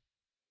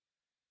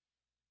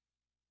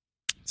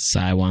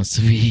 Sai wants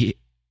to be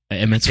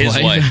Emmett's his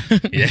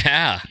wife?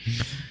 Yeah.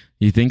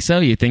 You think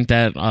so? You think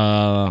that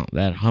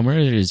that Hummer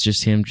is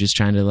just him just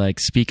trying to like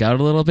speak out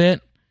a little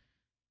bit?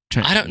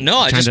 I don't know.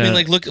 I just mean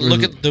like look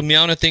at the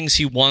amount of things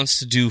he wants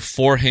to do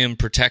for him,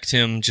 protect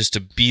him, just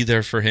to be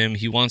there for him.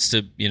 He wants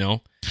to,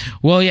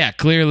 Well, yeah,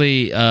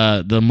 clearly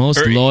the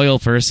most loyal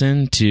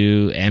person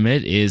to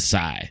Emmett is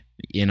Sai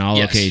in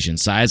all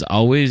occasions. Sai's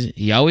always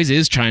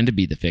is trying to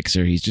be the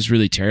fixer. He's just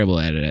really terrible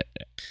at it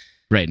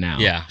right now.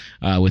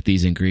 Yeah. With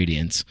these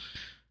ingredients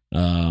to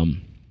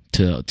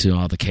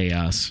all the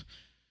chaos.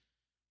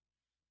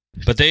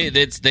 But they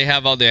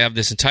have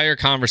this entire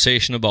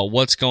conversation about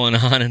what's going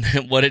on,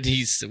 and what did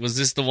he was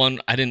this the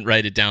one I didn't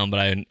write it down, but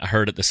I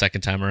heard it the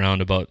second time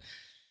around about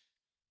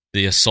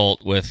the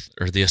assault with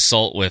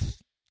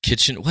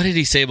kitchen. What did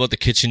he say about the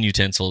kitchen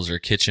utensils or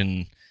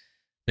kitchen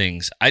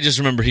things? I just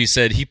remember he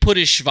said he put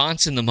his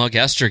schwanz in the mug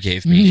Esther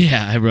gave me.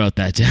 Yeah, I wrote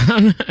that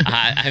down.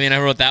 I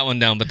wrote that one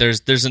down, but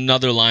there's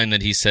another line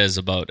that he says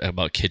about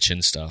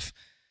kitchen stuff.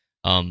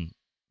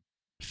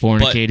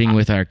 Fornicating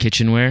with our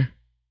kitchenware.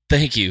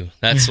 Thank you.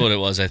 That's what it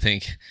was, I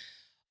think.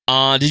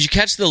 Did you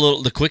catch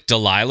the quick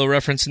Delilah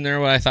reference in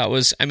there? What I thought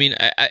was,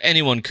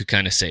 anyone could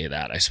kind of say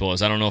that, I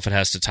suppose. I don't know if it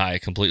has to tie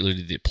completely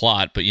to the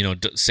plot, but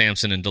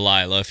Samson and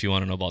Delilah. If you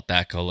want to know about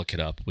that, go look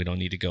it up. We don't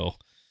need to go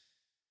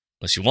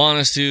unless you want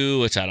us to,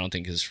 which I don't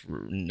think is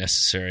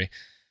necessary.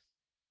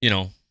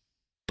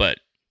 But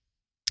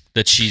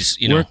that she's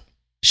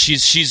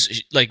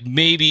she's like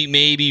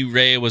maybe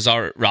Ray was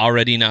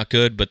already not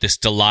good, but this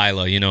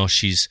Delilah,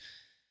 she's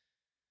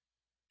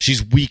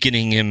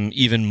weakening him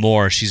even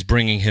more. She's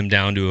bringing him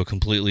down to a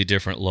completely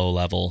different low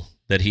level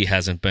that he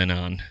hasn't been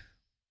on.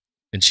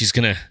 And she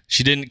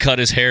didn't cut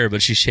his hair,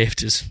 but he shaved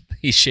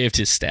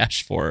his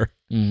stash for her.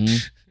 Mm-hmm.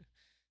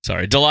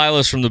 Sorry.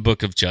 Delilah's from the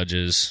Book of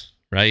Judges,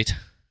 right?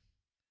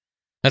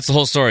 That's the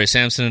whole story.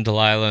 Samson and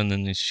Delilah, and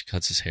then she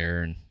cuts his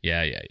hair, and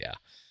yeah.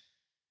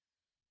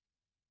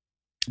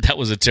 That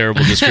was a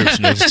terrible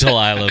description of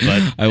Delilah,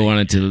 but I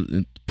wanted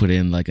to put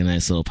in like a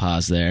nice little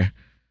pause there.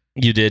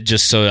 You did,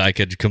 just so I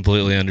could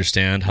completely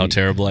understand how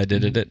terrible I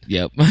did at it?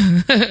 Yep.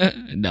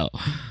 No,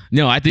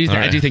 I do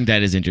think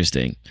that is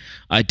interesting.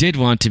 I did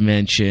want to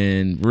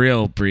mention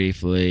real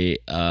briefly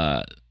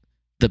the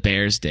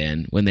Bear's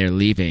Den when they're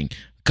leaving.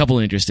 A couple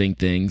interesting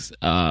things.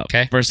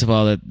 Okay. First of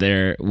all,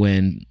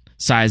 when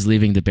Sai's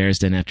leaving the Bear's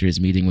Den after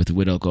his meeting with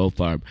Widow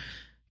Goldfarb,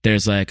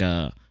 there's like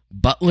a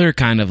butler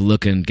kind of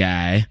looking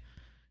guy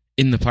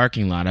in the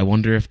parking lot. I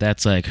wonder if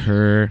that's like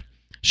her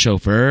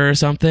chauffeur or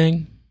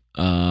something.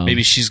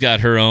 Maybe she's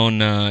got her own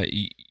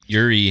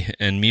Yuri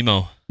and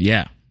Mimo.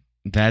 Yeah,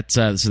 that's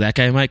so that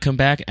guy might come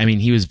back. I mean,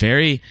 he was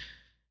very.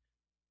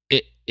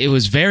 It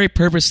was very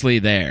purposely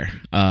there.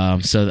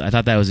 So I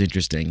thought that was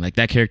interesting. Like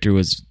that character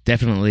was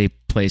definitely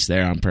placed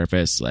there on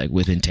purpose, like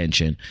with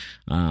intention.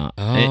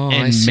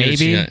 And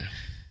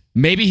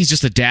maybe he's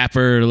just a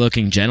dapper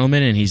looking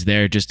gentleman, and he's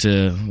there just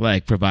to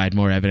like provide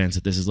more evidence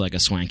that this is like a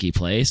swanky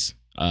place.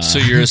 So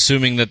you're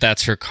assuming that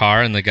that's her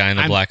car and the guy in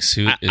the black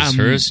suit is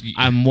hers?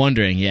 I'm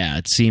wondering, yeah.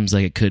 It seems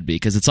like it could be,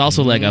 because it's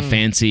also like a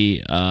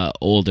fancy,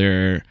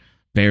 older,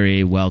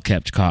 very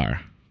well-kept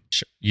car.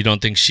 You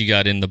don't think she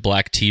got in the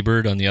black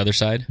T-Bird on the other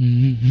side?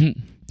 She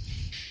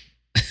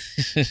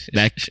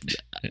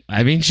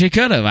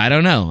could have. I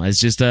don't know. It's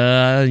just,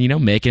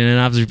 making an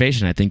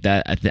observation. I think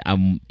that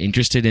I'm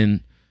interested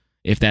in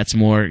if that's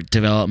more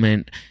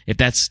development, if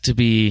that's to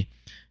be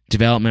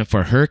development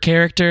for her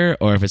character,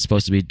 or if it's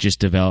supposed to be just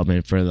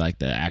development for like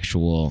the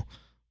actual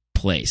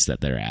place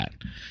that they're at.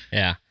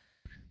 Yeah.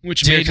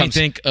 Which made me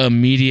think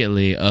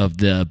immediately of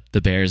the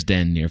Bear's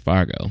Den near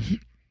Fargo.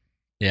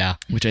 Yeah.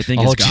 Which I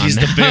think is gone.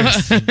 The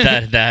Bears.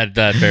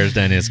 that Bear's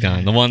Den is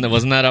gone. The one that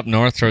wasn't that up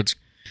north towards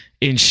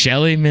in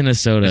Shelley,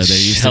 Minnesota, there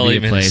used to be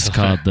a place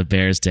called the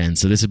Bear's Den.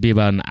 So this would be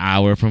about an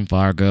hour from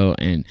Fargo,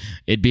 and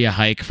it'd be a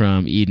hike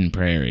from Eden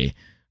Prairie.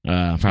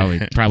 Probably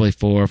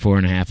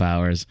 4.5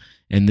 hours.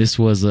 And this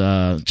was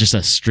just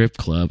a strip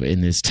club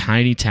in this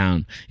tiny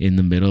town in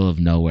the middle of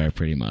nowhere,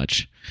 pretty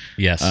much.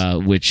 Yes.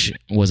 Which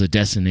was a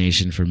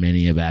destination for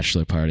many a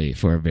bachelor party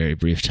for a very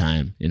brief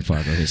time in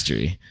Fargo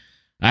history.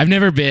 I've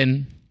never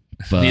been,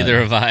 but neither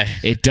have I.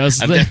 It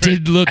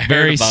did look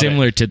very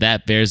similar to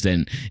that Bear's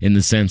Den in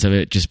the sense of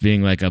it just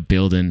being like a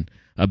building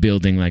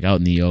like out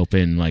in the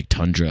open, like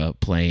tundra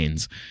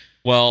plains.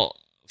 Well,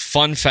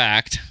 fun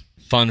fact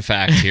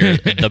here: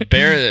 the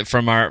bear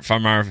from our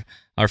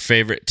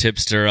favorite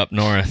tipster up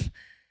north.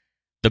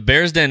 The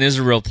Bear's Den is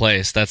a real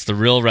place. That's the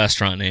real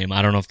restaurant name.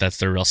 I don't know if that's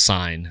their real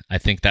sign. I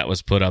think that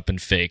was put up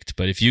and faked.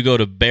 But if you go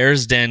to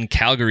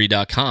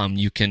bearsdencalgary.com,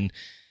 you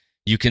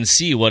can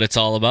see what it's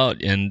all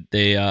about. And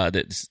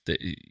it's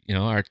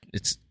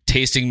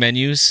tasting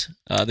menus.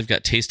 They've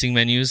got tasting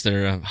menus.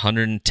 They're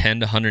 $110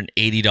 to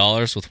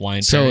 $180 with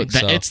wine. So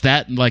it's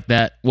that like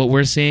that. What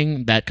we're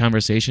seeing, that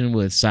conversation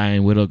with Sai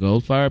and Widow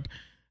Goldfarb,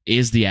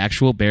 is the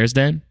actual Bear's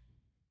Den.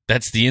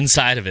 That's the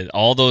inside of it.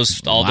 All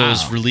those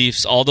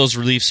reliefs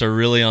are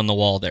really on the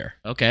wall there.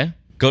 Okay.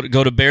 Go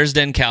to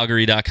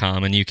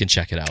bearsdencalgary.com and you can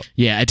check it out.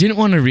 Yeah, I didn't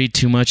want to read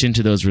too much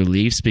into those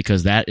reliefs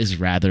because that is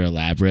rather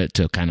elaborate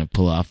to kind of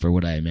pull off for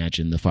what I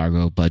imagine the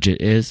Fargo budget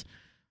is.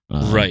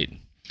 Right.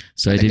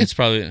 So I think it's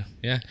probably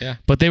yeah.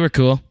 But they were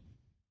cool.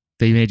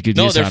 They made good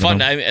use out of them.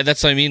 No, they're fun.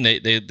 That's what I mean.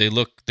 They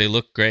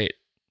look great.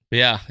 But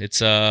yeah, it's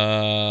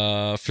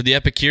for the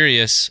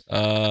epicurious.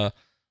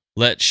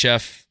 Let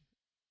Chef,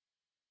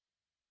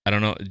 I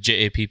don't know,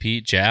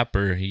 Japp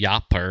or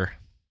Yap or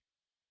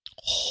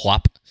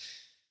Whop,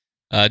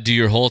 do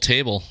your whole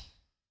table,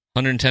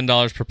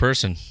 $110 per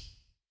person.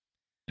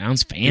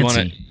 Sounds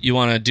fancy. You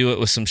want to do it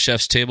with some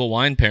Chef's Table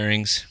wine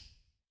pairings.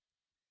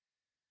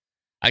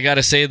 I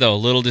gotta say though, a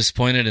little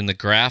disappointed in the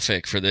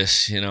graphic for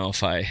this.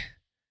 If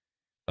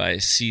I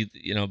see,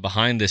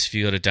 behind this, if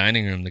you go to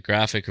dining room, the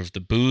graphic of the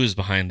booze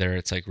behind there,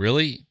 it's like,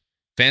 really?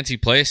 Fancy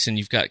place, and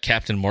you've got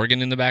Captain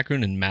Morgan in the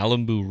background and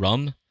Malibu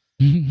rum?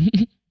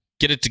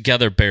 Get it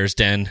together, Bear's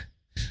Den.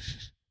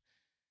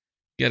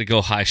 You gotta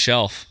go high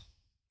shelf.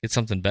 Get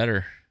something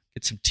better.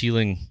 Get some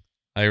Teeling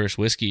Irish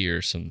whiskey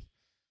or some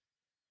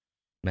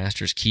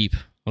Master's Keep.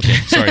 Okay,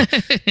 sorry.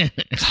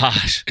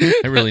 Gosh,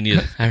 I really need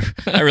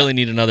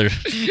another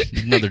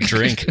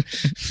drink.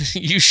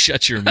 You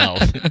shut your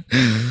mouth.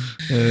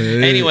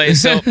 Anyway,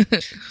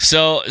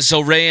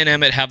 so Ray and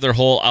Emmett have their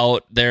whole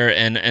out there,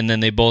 and then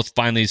they both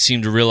finally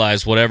seem to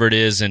realize whatever it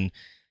is, and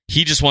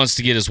he just wants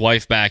to get his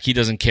wife back. He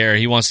doesn't care.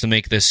 He wants to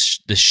make this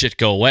shit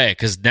go away,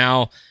 because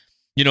now,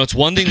 it's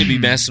one thing to be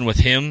messing with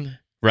him,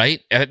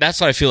 right?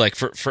 That's what I feel like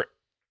for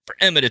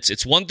Emmett,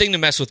 it's one thing to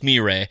mess with me,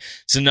 Ray.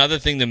 It's another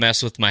thing to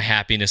mess with my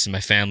happiness and my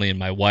family and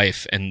my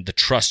wife and the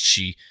trust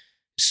she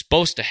is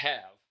supposed to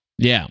have.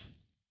 Yeah.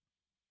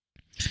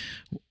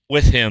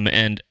 With him,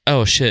 and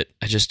oh shit,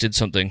 I just did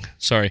something.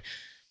 Sorry.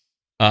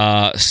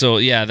 So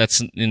yeah,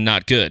 that's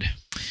not good.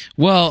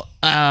 Well,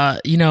 for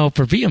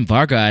VM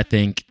Varga, I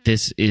think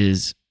this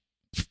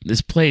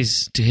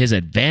plays to his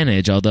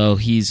advantage. Although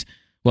he's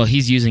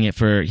using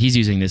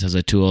this as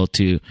a tool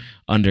to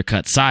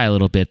undercut Sai a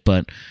little bit,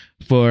 but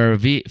for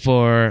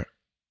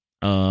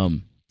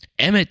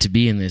Emmett to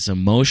be in this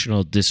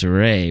emotional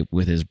disarray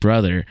with his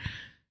brother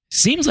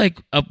seems like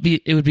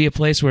it would be a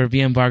place where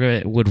VM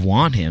Varga would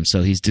want him.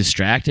 So he's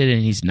distracted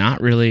and he's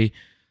not really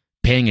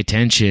paying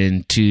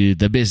attention to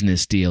the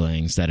business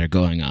dealings that are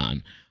going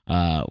on,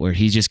 where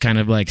he just kind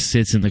of like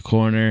sits in the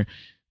corner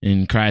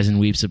and cries and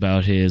weeps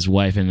about his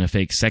wife and a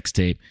fake sex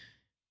tape.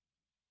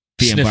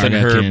 VM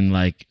Varga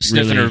can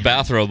sniffing her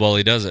bathrobe while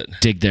he does it.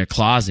 Dig their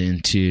claws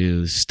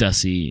into the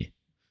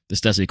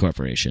Stussy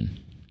Corporation.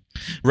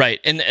 Right,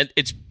 and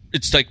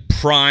it's like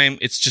prime.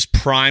 It's just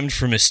primed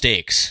for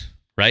mistakes,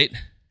 right?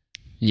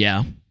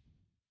 Yeah,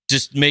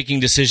 just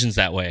making decisions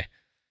that way.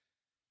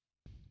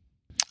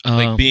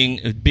 Like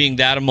being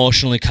that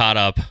emotionally caught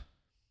up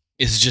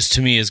is just,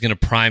 to me, is going to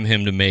prime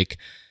him to make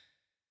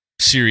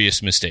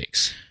serious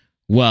mistakes.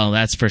 Well,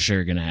 that's for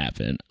sure going to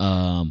happen.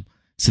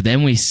 So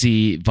then we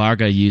see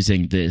Varga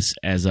using this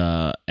as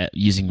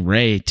using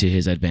Ray to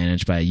his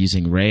advantage by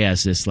using Ray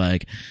as this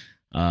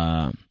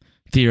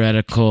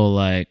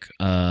theoretical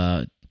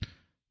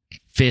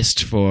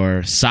fist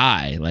for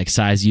Sai. Like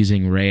Sai's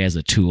using Ray as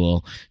a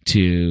tool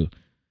to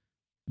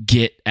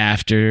get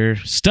after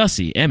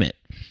Stussy, Emmett.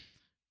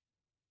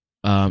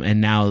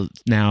 And now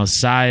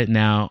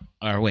Sai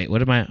or wait,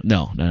 what am I?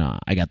 No,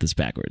 I got this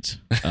backwards.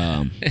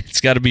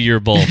 It's got to be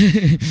your bull.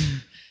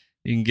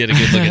 You can get a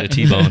good look at a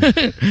T-bone.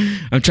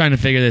 I'm trying to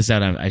figure this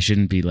out. I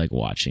shouldn't be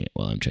watching it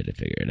while I'm trying to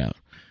figure it out.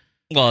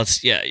 Well,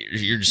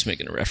 you're just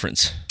making a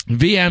reference.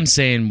 VM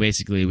saying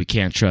basically we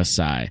can't trust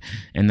Sai,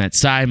 and that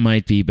Sai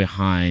might be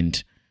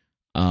behind.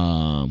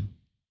 Sai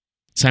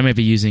might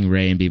be using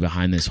Ray and be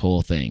behind this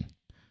whole thing.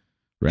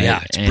 Right?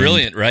 Yeah, it's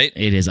brilliant, right?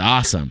 It is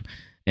awesome.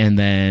 And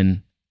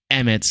then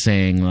Emmett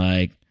saying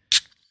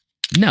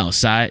no,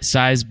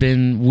 Sai's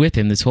been with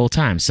him this whole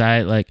time.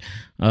 Sai,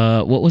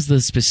 what was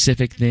the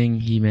specific thing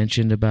he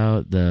mentioned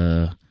about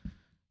the?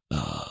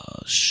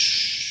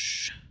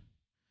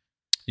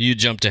 You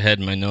jumped ahead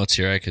in my notes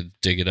here. I could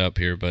dig it up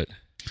here, but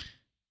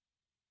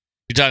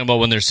you're talking about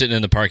when they're sitting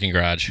in the parking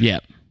garage.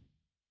 Yep.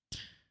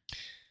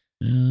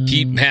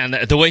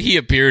 The way he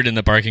appeared in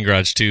the parking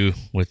garage too,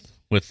 with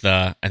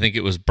I think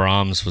it was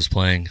Brahms was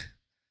playing,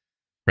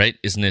 right?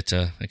 Isn't it?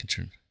 I can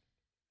turn.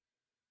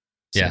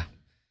 Yeah.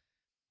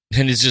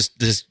 And it's just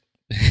this,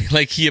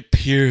 he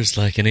appears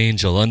like an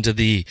angel unto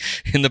thee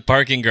in the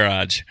parking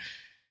garage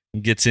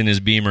and gets in his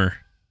Beamer.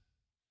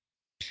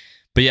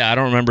 But yeah, I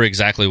don't remember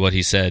exactly what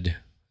he said.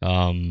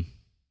 I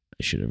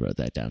should have wrote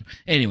that down.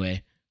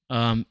 Anyway,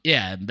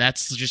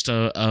 that's just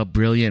a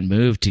brilliant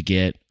move to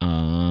get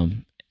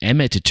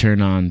Emmett to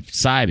turn on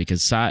Sai,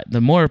 because Sai, the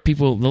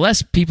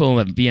less people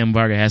that VM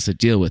Varga has to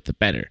deal with, the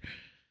better.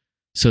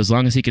 So as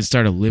long as he can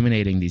start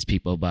eliminating these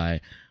people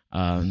by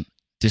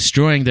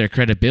destroying their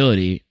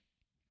credibility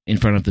in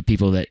front of the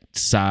people that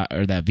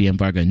that VM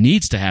Varga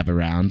needs to have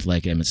around,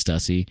 like Emmett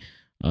Stussy,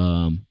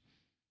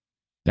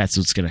 that's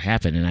what's going to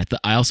happen. And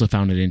I also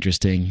found it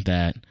interesting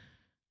that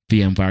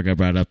VM Varga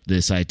brought up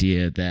this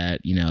idea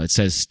that, it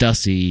says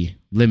Stussy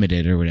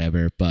Limited or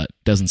whatever, but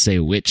doesn't say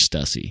which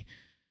Stussy.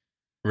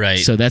 Right.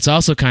 So that's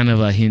also kind of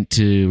a hint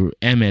to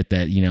Emmett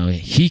that,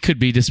 he could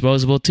be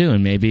disposable too,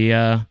 and maybe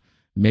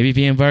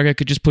VM Varga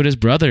could just put his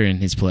brother in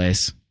his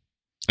place.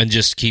 And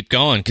just keep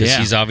going, because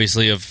he's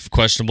obviously of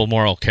questionable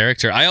moral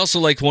character. I also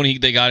like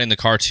when they got in the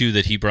car too,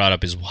 that he brought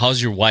up is,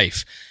 how's your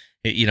wife?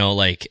 He's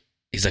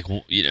like,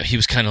 he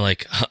was kind of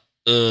like,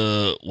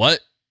 what?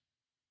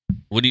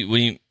 What do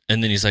you?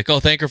 And then he's like, oh,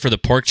 thank her for the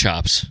pork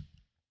chops.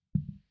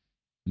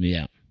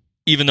 Yeah.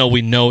 Even though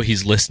we know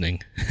he's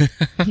listening.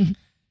 But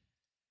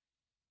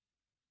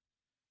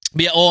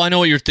yeah, I know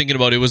what you're thinking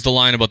about. It was the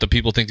line about the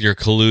people think you're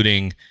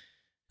colluding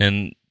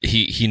and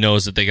he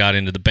knows that they got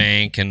into the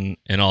bank and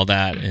all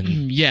that.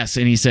 And yes,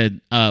 and he said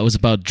it was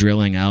about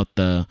drilling out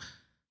the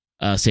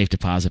safe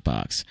deposit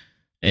box.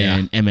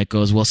 And Emmett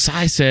goes, well,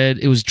 Cy said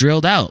it was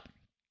drilled out.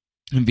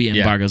 And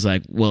BN Vargo's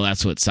like, well,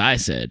 that's what Cy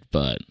said,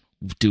 but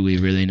do we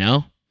really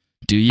know?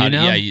 Do you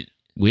know?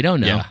 We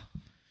don't know. Yeah.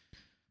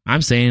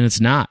 I'm saying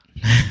it's not.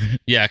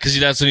 Yeah, because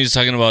that's when he's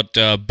talking about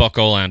Buck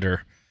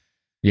Olander.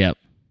 Yep.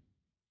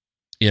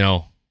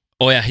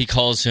 Oh yeah, he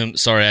calls him.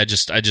 Sorry, I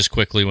just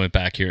quickly went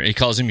back here. He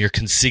calls him your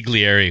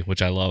consigliere,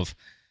 which I love.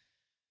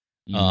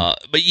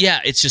 But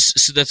yeah, it's just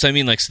so that's what I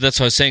mean. Like, so that's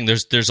what I was saying.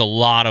 There's a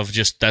lot of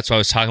just that's what I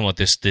was talking about.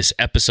 This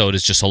episode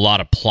is just a lot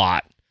of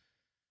plot.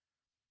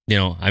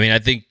 I mean, I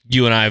think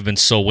you and I have been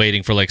so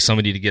waiting for like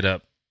somebody to get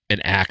an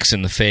axe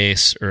in the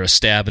face or a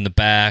stab in the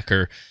back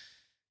or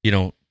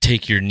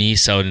take your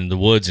niece out in the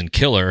woods and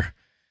kill her,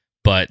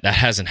 but that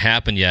hasn't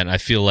happened yet. And I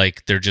feel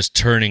like they're just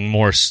turning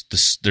more.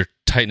 They're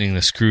tightening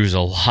the screws a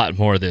lot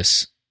more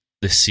this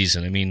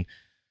season. I mean,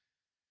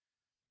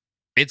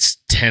 it's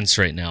tense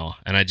right now,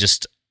 and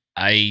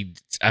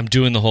I'm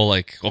doing the whole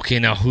like, okay,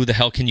 now who the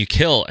hell can you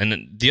kill? And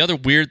then the other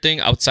weird thing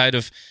outside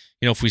of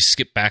if we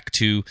skip back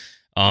to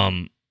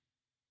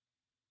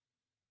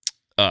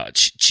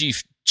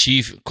Chief,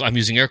 I'm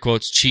using air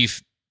quotes,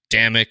 Chief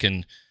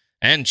Damick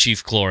and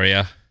Chief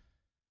Gloria.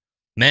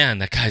 Man,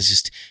 that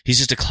guy's he's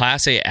just a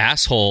class A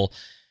asshole.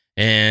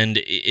 And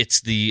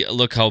it's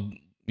look how,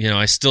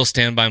 I still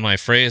stand by my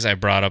phrase I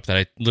brought up that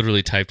I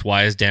literally typed,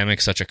 why is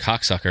Damick such a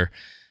cocksucker?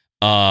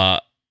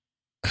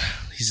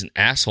 He's an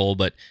asshole,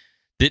 but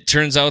it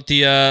turns out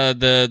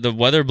the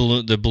weather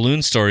balloon, the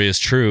balloon story is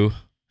true.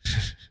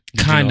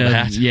 Kind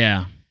of,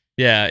 yeah.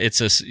 Yeah,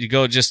 you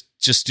go just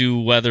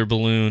do weather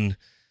balloon.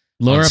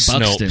 Laura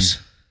Buxton.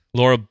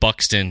 Laura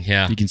Buxton,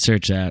 yeah. You can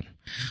search that.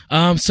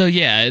 So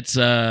yeah, it's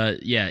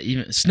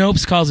even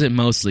Snopes calls it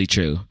mostly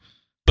true.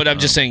 But I'm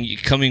just saying,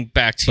 coming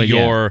back to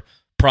your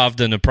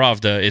Pravda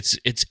Nepravda,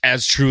 it's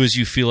as true as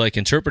you feel like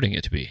interpreting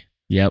it to be.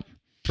 Yep.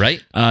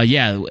 Right?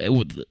 Yeah,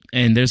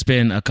 and there's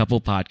been a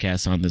couple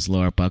podcasts on this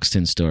Laura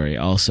Buxton story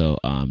also,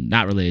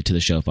 not related to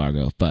the show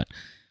Fargo, but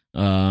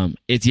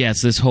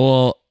it's this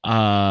whole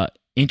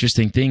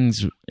interesting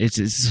things. It's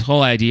this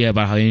whole idea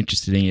about how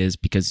interesting it is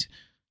because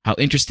how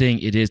interesting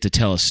it is to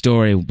tell a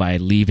story by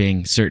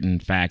leaving certain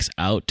facts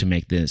out to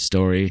make the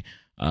story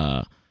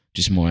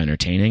just more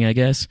entertaining, I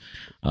guess.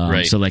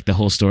 Right. So like the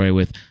whole story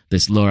with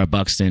this Laura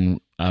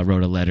Buxton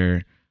wrote a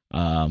letter,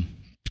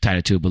 tied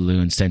it to a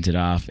balloon, sent it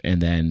off,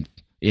 and then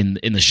in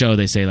the show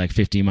they say like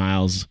 50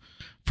 miles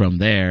from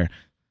there,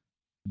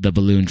 the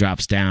balloon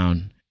drops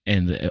down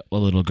and a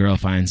little girl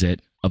finds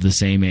it of the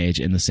same age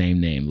and the same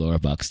name, Laura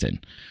Buxton.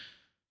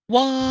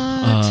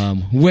 What?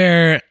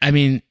 Where, I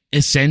mean,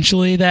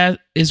 essentially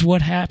that is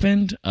what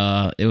happened.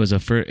 It was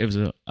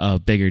a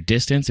bigger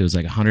distance. It was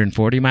like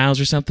 140 miles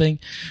or something.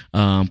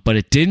 But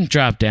it didn't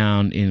drop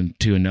down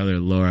into another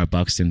Laura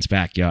Buxton's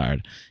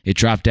backyard. It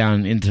dropped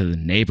down into the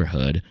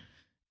neighborhood,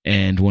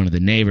 and one of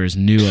the neighbors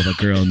knew of a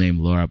girl named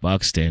Laura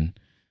Buxton,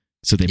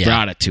 so they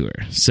brought it to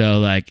her. So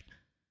like,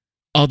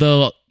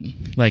 although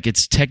like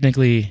it's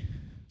technically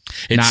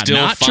not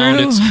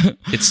true,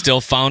 it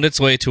still found its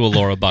way to a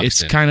Laura Buxton.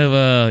 It's kind of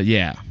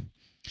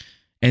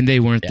and they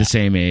weren't the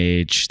same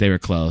age. They were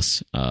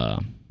close.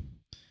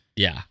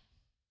 Yeah.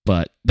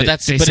 But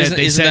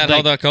isn't that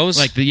how that goes?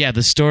 Like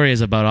the story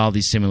is about all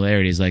these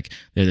similarities. Like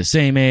they're the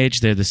same age,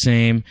 they're the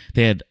same.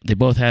 They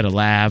both had a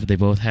lab, they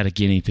both had a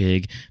guinea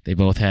pig, they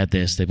both had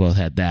this, they both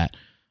had that.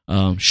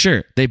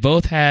 Sure, they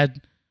both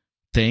had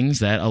things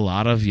that a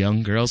lot of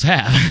young girls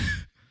have.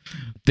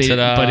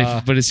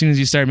 But as soon as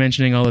you start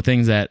mentioning all the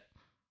things that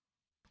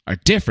are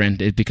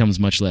different, it becomes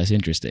much less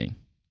interesting.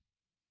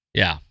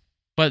 Yeah.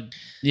 But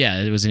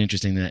yeah, it was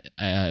interesting that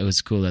it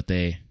was cool that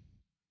they.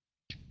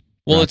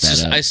 Well, it's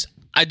just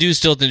I do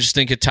still just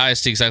think it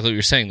ties to exactly what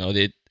you're saying though.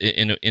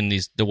 In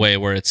the way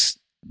where it's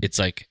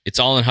like it's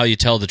all in how you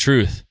tell the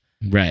truth,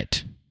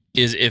 right?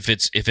 Is if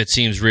it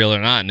seems real or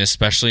not, and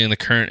especially in the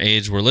current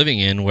age we're living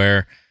in,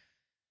 where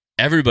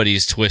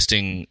everybody's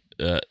twisting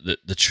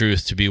the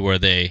truth to be where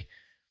they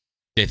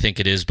think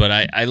it is.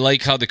 But I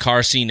like how the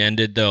car scene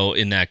ended though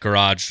in that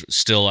garage.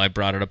 Still, I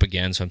brought it up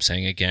again, so I'm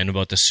saying again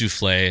about the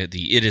souffle.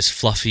 It is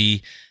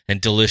fluffy and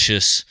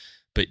delicious,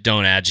 but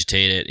don't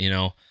agitate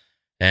it,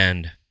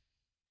 and.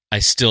 I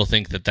still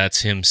think that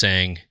that's him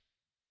saying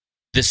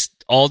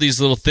all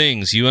these little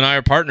things. You and I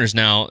are partners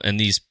now, and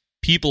these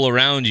people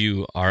around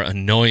you are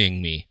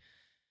annoying me.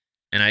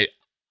 And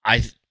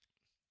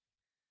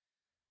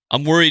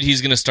I'm worried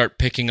he's going to start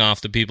picking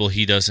off the people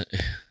he doesn't.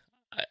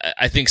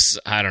 I think,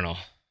 I don't know.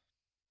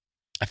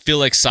 I feel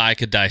like Cy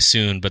could die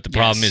soon, but the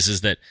problem is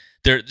that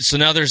so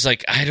now there's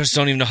like, I just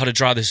don't even know how to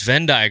draw this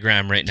Venn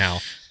diagram right now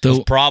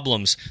of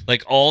problems.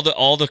 Like all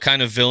the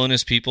kind of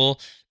villainous people,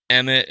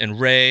 Emmett and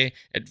Ray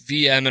at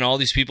VM and all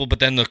these people, but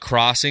then the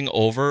crossing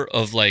over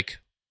of like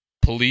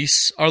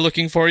police are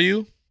looking for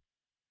you,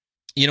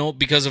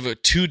 because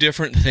of two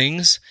different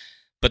things,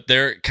 but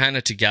they're kind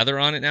of together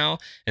on it now.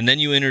 And then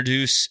you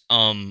introduce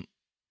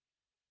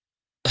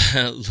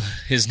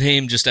his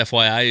name, just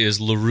FYI,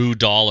 is LaRue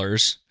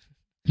Dollars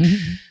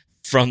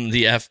from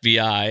the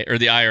FBI or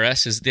the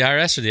IRS. Is it the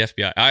IRS or the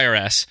FBI?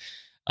 IRS,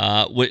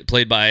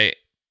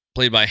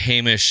 played by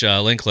Hamish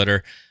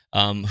Linklater,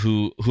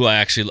 who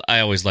I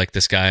always like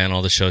this guy on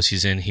all the shows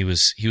he's in. He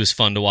was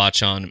fun to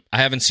watch on. I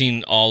haven't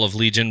seen all of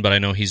Legion, but I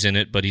know he's in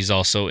it. But he's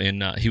also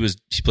in. He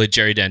played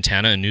Jerry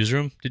Dantana in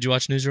Newsroom. Did you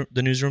watch The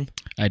Newsroom?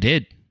 I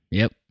did.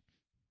 Yep.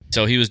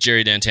 So he was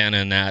Jerry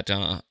Dantana in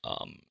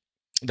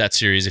that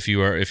series. If you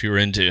were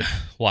into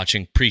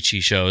watching preachy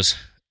shows,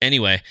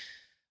 anyway.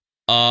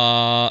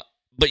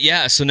 But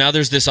yeah, so now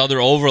there's this other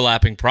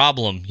overlapping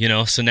problem,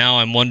 So now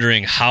I'm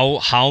wondering how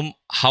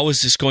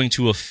is this going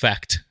to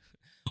affect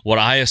what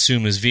I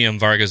assume is VM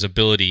Varga's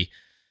ability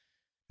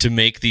to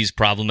make these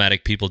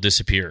problematic people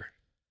disappear?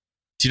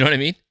 Do you know what I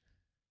mean?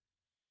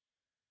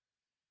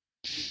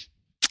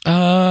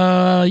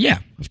 Yeah,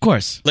 of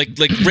course. Like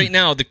right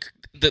now,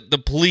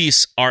 the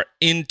police are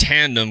in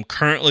tandem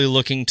currently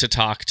looking to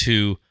talk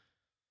to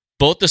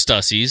both the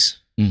Stussies.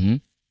 Mm-hmm.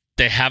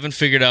 They haven't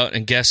figured out,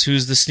 and guess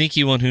who's the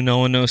sneaky one who no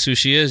one knows who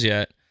she is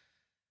yet?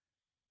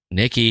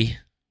 Nikki.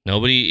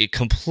 Nobody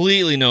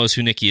completely knows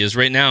who Nikki is.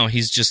 Right now,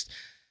 she's just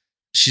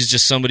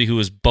somebody who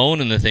was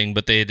boning the thing,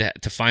 but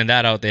to find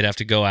that out, they'd have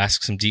to go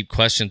ask some deep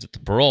questions at the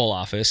parole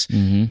office.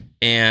 Mm-hmm.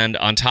 And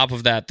on top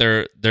of that,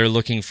 they're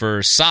looking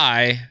for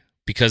Cy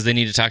because they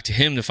need to talk to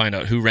him to find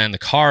out who ran the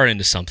car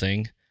into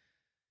something.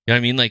 You know what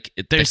I mean? Like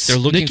they're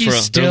looking Nikki's for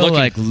still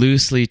like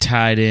loosely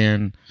tied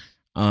in,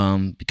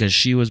 because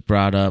she was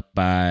brought up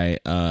by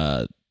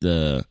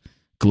the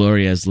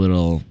Gloria's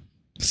little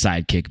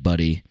sidekick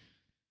buddy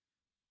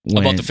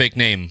about the fake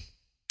name,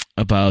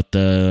 about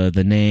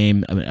the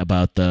name,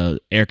 about the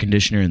air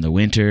conditioner in the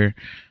winter,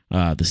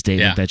 the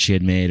statement that she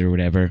had made or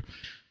whatever.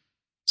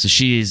 So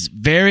she's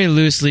very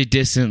loosely,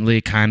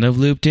 distantly kind of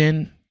looped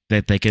in.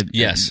 That they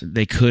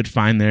could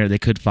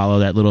follow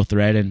that little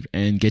thread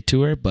and get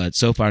to her, but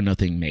so far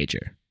nothing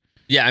major.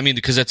 Yeah, I mean,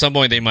 because at some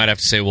point they might have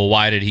to say, well,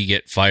 why did he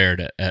get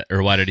fired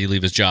or why did he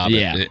leave his job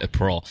at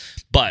parole?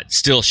 But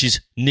still,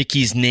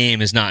 Nikki's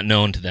name is not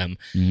known to them.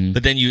 Mm-hmm.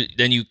 But then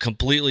you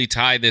completely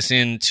tie this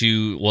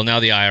into, well, now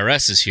the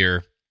IRS is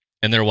here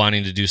and they're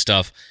wanting to do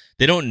stuff.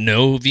 They don't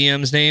know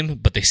VM's name,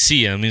 but they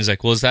see him. He's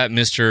like, well, is that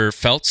Mr.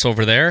 Feltz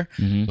over there?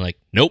 Mm-hmm. Like,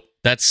 nope,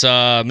 that's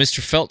Mr.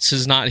 Feltz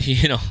is not,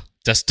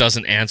 just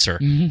doesn't answer.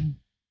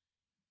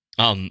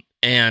 Mm-hmm.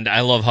 And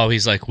I love how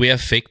he's like, we have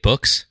fake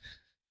books.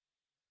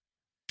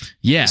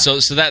 Yeah. So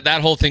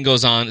that whole thing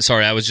goes on.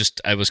 Sorry, I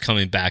was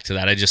coming back to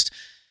that. I just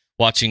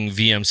watching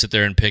VM sit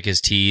there and pick his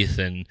teeth,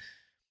 and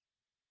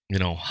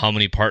how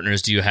many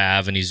partners do you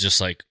have? And he's just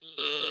like,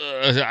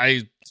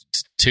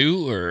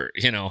 two, or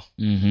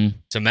mm-hmm.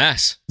 It's a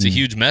mess. It's a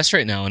huge mess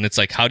right now, and it's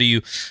like, how do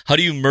you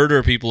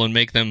murder people and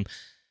make them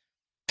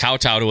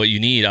kowtow to what you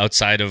need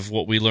outside of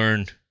what we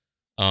learned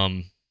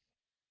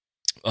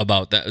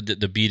about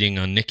the beating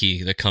on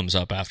Nikki that comes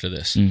up after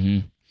this.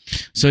 Mm-hmm.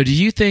 So do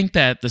you think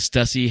that the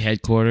Stussy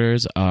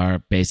headquarters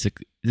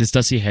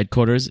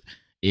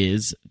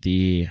is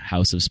the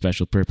House of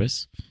Special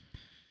Purpose?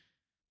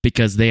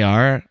 Because they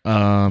are,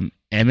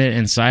 Emmett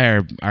and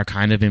Cy are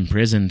kind of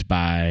imprisoned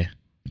by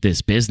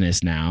this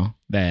business now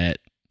that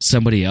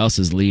somebody else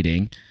is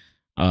leading.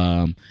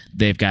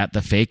 They've got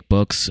the fake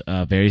books,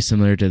 very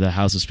similar to the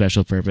House of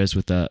Special Purpose,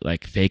 with the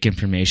fake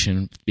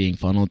information being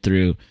funneled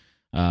through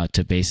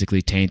to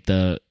basically taint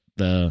the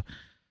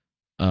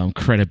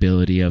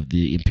credibility of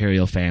the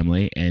Imperial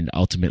family and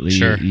ultimately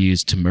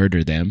used to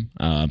murder them.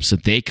 So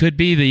they could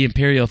be the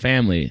Imperial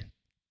family,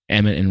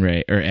 Emmett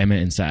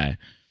and Cy.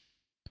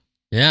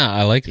 Yeah,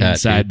 I like that.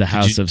 Inside the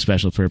House of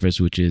Special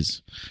Purpose, which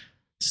is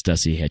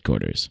Stussy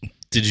headquarters.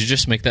 Did you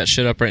just make that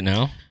shit up right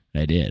now?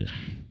 I did.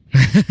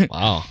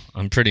 Wow,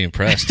 I'm pretty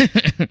impressed.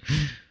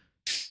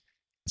 It's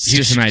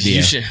just an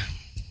idea.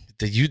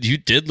 You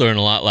did learn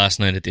a lot last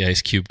night at the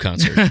Ice Cube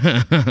concert.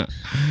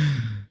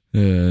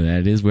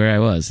 That is where I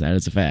was. That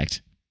is a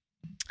fact.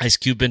 Ice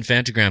Cube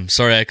Infantogram.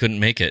 Sorry I couldn't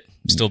make it.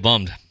 I'm still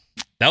bummed.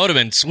 That would have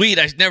been sweet.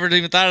 I never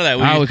even thought of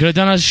that. We could have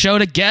done a show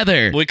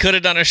together. We could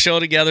have done a show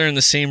together in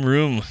the same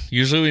room.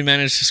 Usually we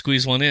manage to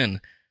squeeze one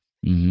in.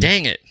 Mm-hmm.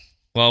 Dang it.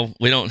 Well,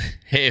 we don't.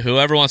 Hey,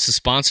 whoever wants to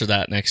sponsor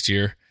that next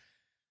year,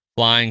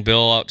 flying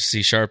Bill out to see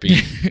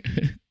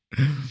Sharpie.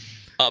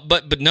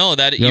 But no,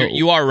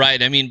 you are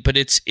right. I mean, but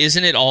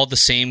isn't it all the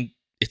same?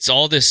 It's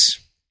all this,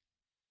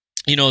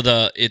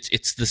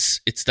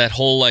 it's that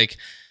whole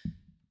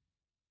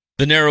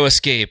the narrow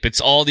escape.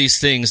 It's all these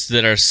things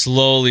that are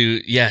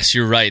slowly. Yes,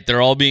 you're right.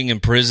 They're all being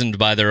imprisoned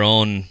by their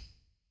own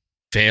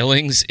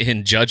failings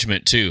in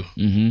judgment too.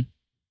 Mm-hmm.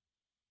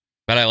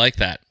 But I like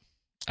that.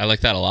 I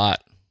like that a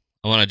lot.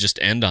 I want to just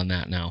end on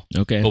that now.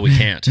 Okay, but we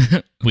can't.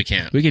 We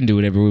can't. We can do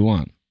whatever we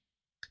want.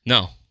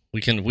 No,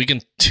 we can,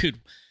 dude.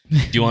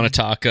 Do you want to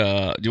talk?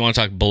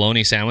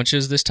 Bologna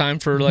sandwiches this time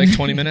for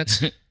 20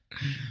 minutes?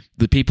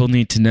 The people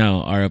need to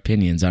know our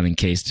opinions on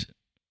encased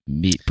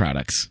meat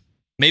products.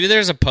 Maybe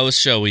there's a post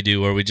show we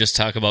do where we just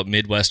talk about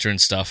Midwestern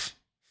stuff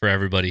for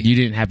everybody. You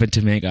didn't happen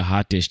to make a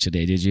hot dish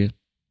today, did you?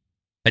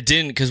 I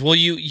didn't because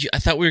I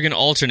thought we were going to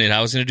alternate.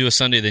 I was going to do a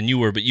Sunday, then you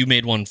were, but you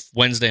made one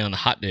Wednesday on the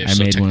hot dish.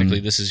 I made technically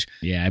one. This is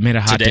I made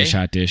a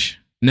hot dish.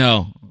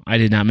 No, I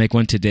did not make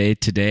one today.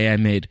 Today I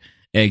made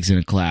eggs in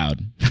a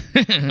cloud.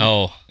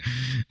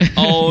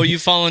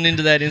 You've fallen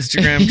into that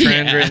Instagram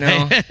trend right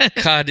now.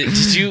 God,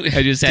 did you?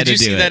 I just had did to you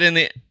see do that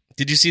it.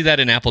 Did you see that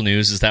in Apple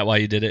News? Is that why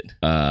you did it?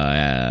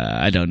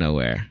 I don't know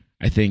where.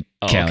 I think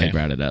Callie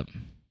brought it up.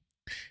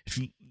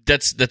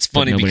 That's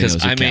funny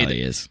because I made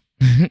Callie is.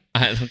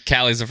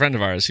 Callie's a friend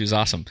of ours who's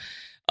awesome.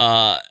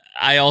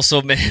 I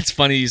also made, it's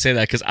funny you say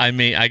that because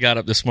I got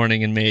up this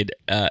morning and made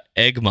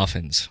egg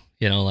muffins.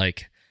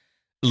 Like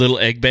little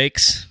egg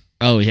bakes.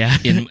 Oh yeah,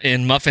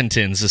 in muffin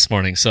tins this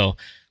morning. So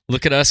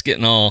look at us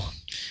getting all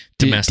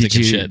domestic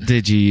and shit.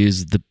 Did you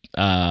use the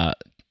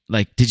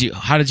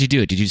how did you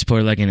do it? Did you just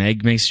pour like an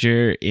egg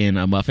mixture in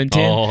a muffin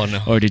tin? Oh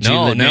no. Or did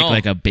you make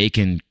like a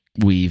bacon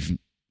weave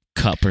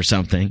cup or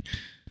something?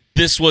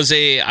 This was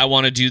I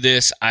want to do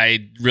this.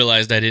 I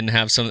realized I didn't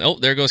have some. Oh,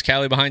 there goes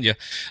Callie behind you.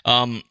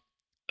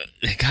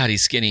 God,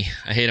 he's skinny.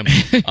 I hate him.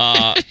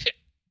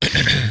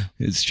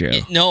 It's true.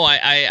 No, I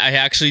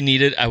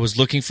actually I was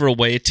looking for a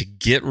way to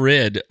get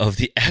rid of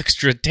the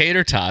extra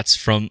tater tots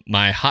from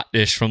my hot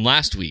dish from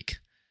last week.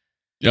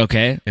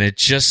 Okay. And it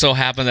just so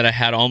happened that I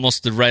had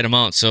almost the right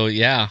amount. So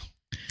yeah,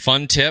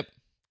 fun tip.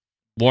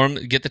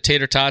 Get the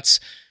tater tots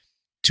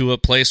to a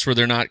place where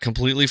they're not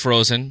completely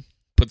frozen.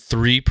 Put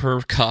 3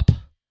 per cup.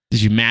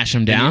 Did you mash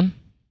them down?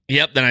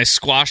 Yep. Then I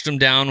squashed them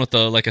down with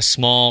a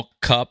small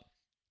cup.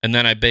 And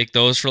then I baked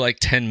those for like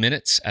 10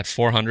 minutes at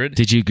 400.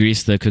 Did you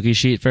grease the cookie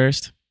sheet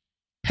first?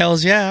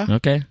 Hells yeah.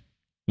 Okay.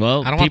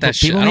 Well, I don't want that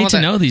shit. People need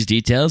to know these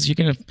details. You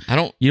don't want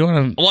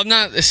to. Well, I'm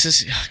not. This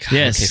is. Oh God,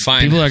 yes. Okay,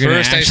 fine. People are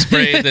First, I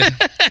sprayed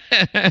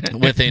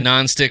with a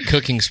nonstick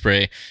cooking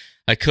spray.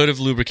 I could have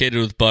lubricated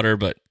with butter,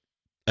 but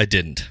I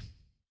didn't.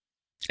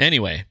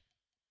 Anyway,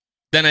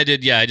 then I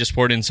did. Yeah, I just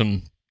poured in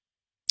some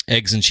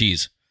eggs and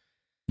cheese.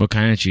 What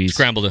kind of cheese?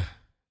 Scrambled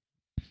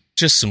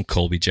just some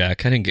Colby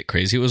Jack. I didn't get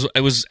crazy.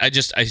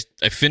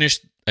 I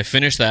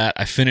finished that.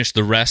 I finished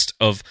the rest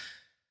of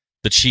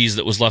the cheese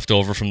that was left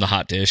over from the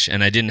hot dish,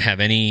 and I didn't have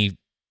any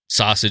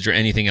sausage or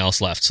anything else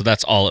left. So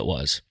that's all it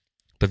was.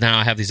 But now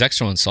I have these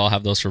extra ones, so I'll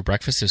have those for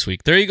breakfast this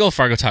week. There you go,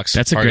 Fargo Talks.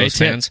 That's a great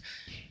tip.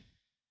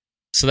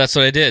 So that's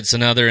what I did. So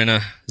now they're in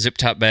a zip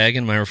top bag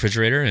in my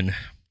refrigerator, and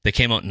they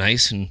came out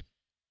nice on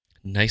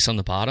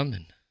the bottom,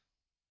 and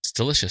it's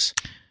delicious.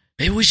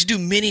 Maybe we should do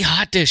mini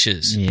hot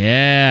dishes.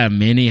 Yeah,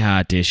 mini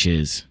hot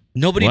dishes.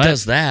 Nobody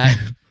does that.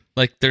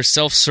 Like, they're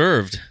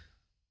self-served.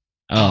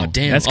 Oh,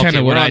 damn. That's kind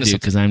of what I do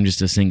because I'm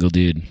just a single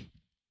dude.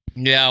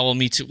 Yeah, well,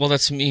 me too. Well,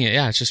 that's me.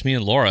 Yeah, it's just me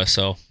and Laura,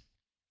 so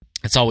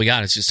that's all we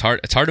got. It's just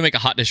hard. It's hard to make a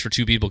hot dish for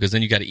 2 people because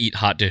then you got to eat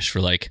hot dish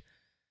for like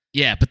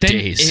but then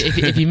days.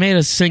 if you made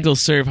a single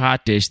serve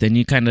hot dish, then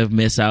you kind of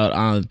miss out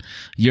on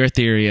your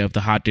theory of the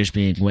hot dish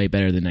being way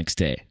better the next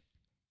day.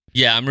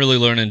 Yeah, I'm really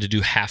learning to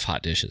do half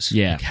hot dishes.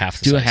 Yeah, like half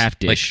the do size. A half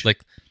dish,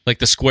 like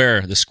the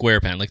square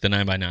pan, like the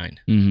 9x9.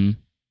 Mm-hmm.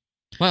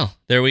 Well,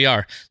 there we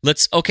are.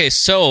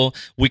 So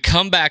we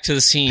come back to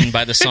the scene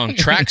by the song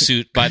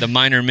 "Tracksuit" by the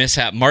Minor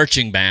Mishap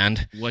Marching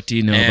Band. What do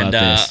you know about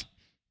this?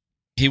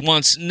 He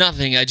wants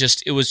nothing. I'm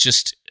just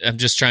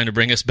trying to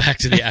bring us back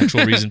to the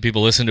actual reason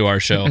people listen to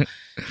our show.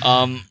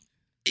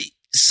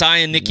 Cy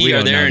and Nikki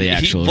are there.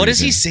 What does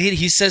he say?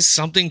 He says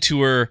something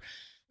to her.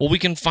 Well, we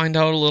can find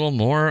out a little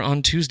more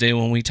on Tuesday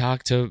when we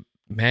talk to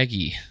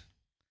Maggie.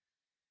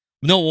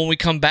 No, when we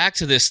come back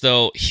to this,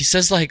 though, he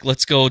says, like,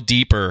 let's go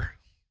deeper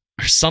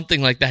or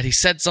something like that. He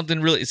said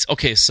something really...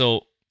 Okay,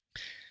 so...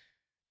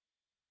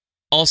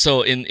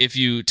 Also, if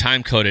you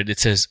time code it, it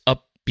says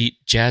upbeat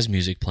jazz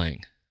music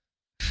playing.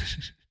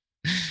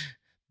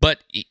 But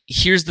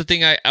here's the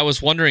thing I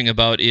was wondering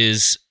about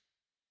is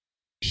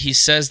he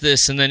says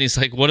this, and then he's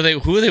like,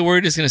 who are they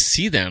worried is going to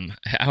see them?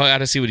 I got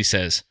to see what he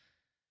says.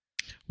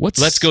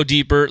 Let's go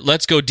deeper.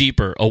 Let's go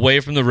deeper.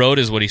 Away from the road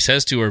is what he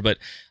says to her. But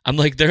I'm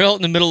like, they're out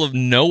in the middle of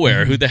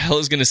nowhere. Who the hell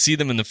is going to see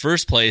them in the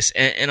first place?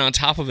 And on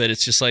top of it,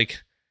 it's just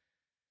like,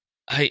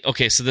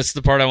 so that's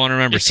the part I want to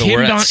remember. So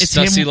we're at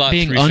Stussy Lot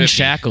 350. Being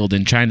unshackled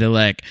and trying to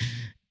like,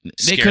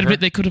 they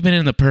could have been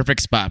in the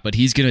perfect spot, but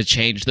he's going to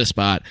change the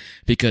spot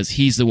because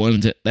he's the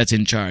one that's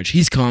in charge.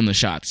 He's calling the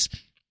shots.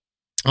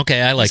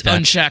 Okay, I like that.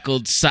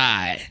 Unshackled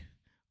Cy.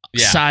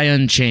 Yeah. Cy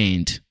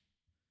Unchained.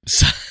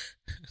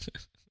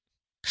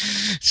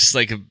 Just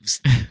like a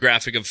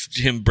graphic of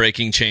him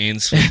breaking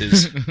chains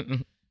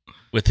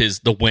with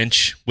the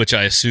winch, which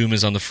I assume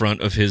is on the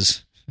front of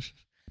his.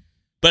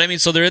 But I mean,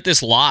 so they're at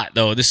this lot,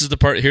 though. This is the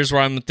part. Here's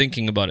where I'm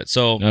thinking about it.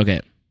 So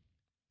okay,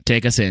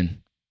 take us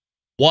in.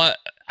 What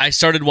I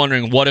started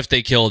wondering: what if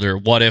they killed her?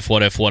 What if?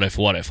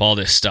 All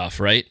this stuff,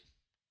 right?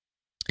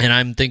 And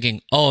I'm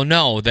thinking, oh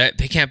no, that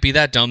they can't be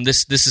that dumb.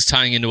 This is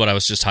tying into what I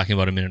was just talking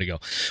about a minute ago,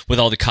 with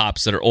all the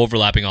cops that are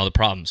overlapping all the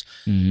problems.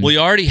 Mm-hmm. Well, you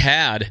already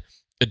had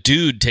a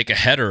dude take a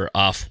header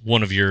off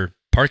one of your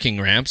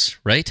parking ramps,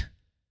 right?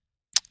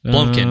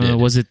 Blumkin did.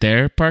 Was it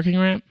their parking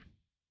ramp?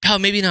 Oh,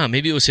 maybe not.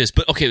 Maybe it was his.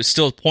 But okay,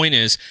 still, the point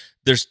is,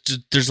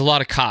 there's a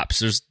lot of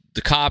cops.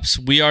 the cops,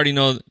 we already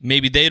know,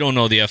 maybe they don't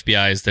know the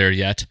FBI is there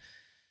yet,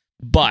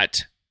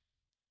 but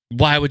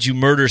why would you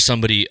murder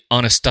somebody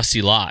on a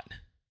Stussy lot?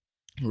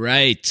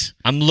 Right.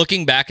 I'm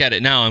looking back at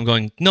it now. I'm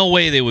going, no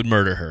way they would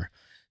murder her.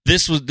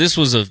 This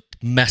was a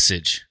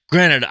message.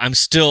 Granted, I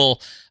still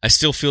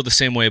feel the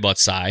same way about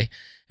Cy.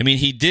 I mean,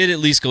 he did at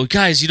least go,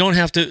 guys, you don't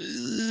have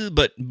to,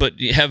 but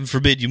heaven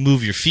forbid you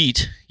move your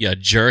feet, you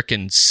jerk,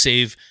 and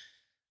save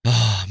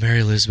Mary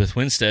Elizabeth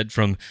Winstead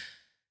from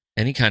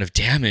any kind of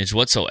damage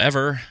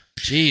whatsoever.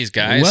 Jeez,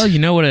 guys. Well, you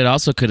know what it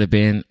also could have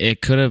been?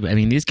 It could have, I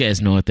mean, these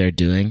guys know what they're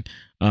doing.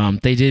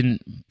 They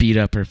didn't beat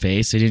up her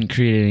face. They didn't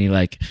create any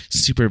like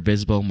super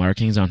visible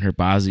markings on her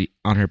body,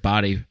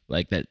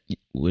 like that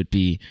would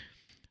be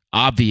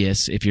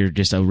obvious if you're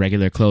just a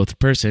regular clothed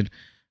person.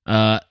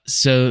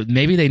 So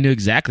maybe they knew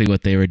exactly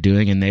what they were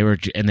doing, and they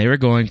were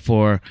going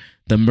for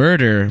the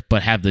murder,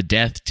 but have the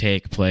death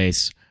take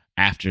place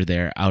after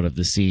they're out of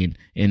the scene.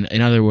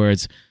 In other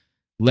words,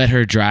 let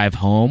her drive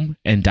home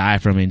and die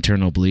from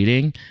internal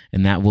bleeding,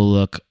 and that will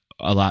look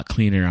a lot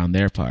cleaner on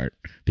their part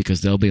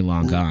because they'll be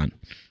long gone.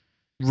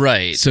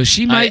 Right. So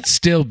she might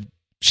still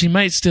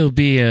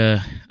be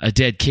a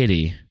dead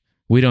kitty.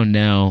 We don't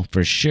know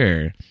for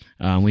sure.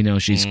 We know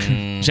she's.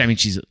 I mean,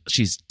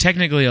 she's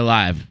technically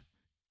alive,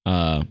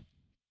 from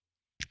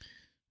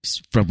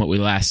what we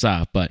last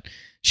saw, but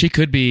she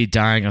could be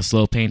dying a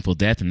slow, painful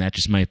death, and that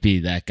just might be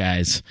that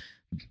guy's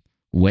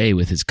way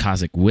with his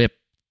Cossack whip.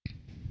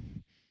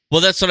 Well,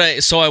 that's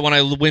what when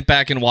I went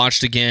back and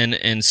watched again,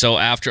 and so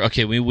after,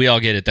 okay, we all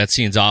get it. That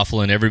scene's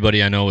awful, and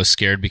everybody I know was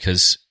scared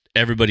because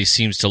everybody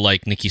seems to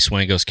like Nikki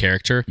Swango's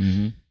character.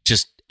 Mm-hmm.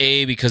 Just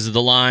A, because of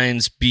the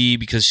lines, B,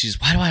 because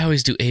why do I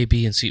always do A,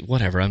 B, and C?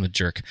 Whatever, I'm a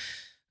jerk.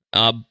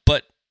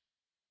 But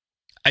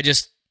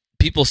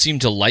people seem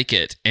to like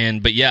it.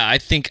 But yeah, I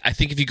think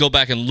if you go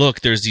back and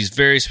look, there's these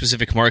very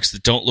specific marks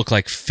that don't look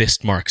like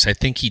fist marks. I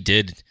think he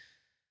did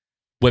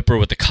whip her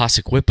with the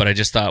Cossack whip, but I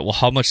just thought, well,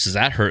 how much does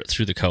that hurt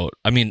through the coat?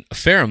 I mean, a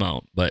fair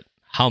amount, but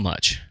how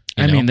much?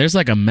 I mean, there's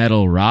like a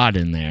metal rod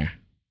in there.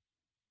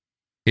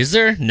 Is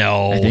there?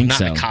 No, I think not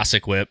so. a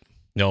Cossack whip.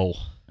 No.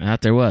 I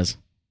thought there was.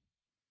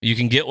 You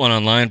can get one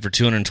online for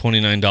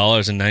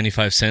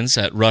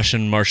 $229.95 at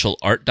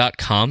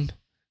RussianMartialArt.com, in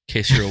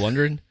case you were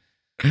wondering.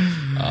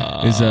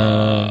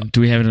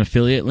 Do we have an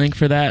affiliate link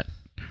for that?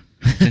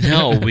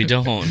 No, we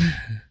don't.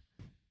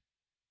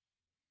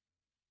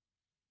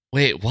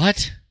 Wait,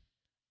 what?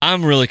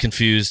 I'm really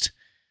confused.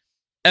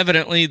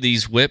 Evidently,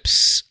 these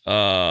whips...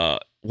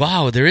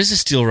 wow, there is a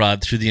steel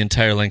rod through the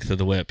entire length of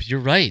the whip. You're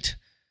right.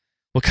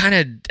 What kind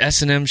of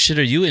S&M shit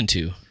are you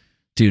into?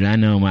 Dude, I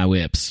know my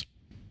whips.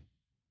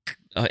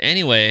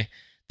 Anyway,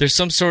 there's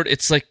some sort...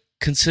 It's like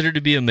considered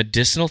to be a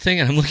medicinal thing,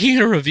 and I'm looking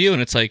at a review,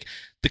 and it's like,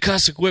 the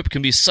Cossack whip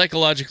can be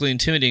psychologically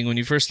intimidating when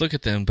you first look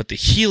at them, but the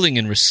healing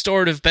and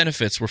restorative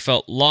benefits were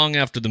felt long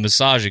after the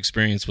massage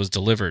experience was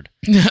delivered.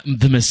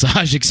 The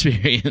massage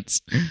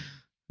experience.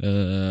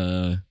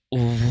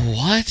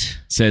 What?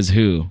 Says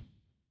who?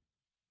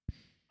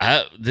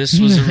 This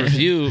was a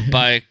review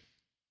by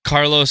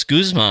Carlos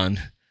Guzman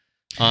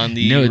on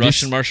the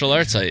Russian martial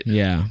arts site.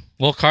 Yeah.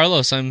 Well,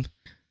 Carlos,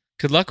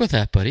 good luck with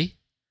that, buddy.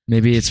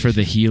 Maybe it's for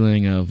the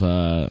healing of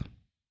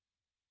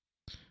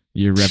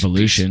your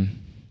revolution.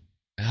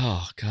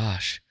 Oh,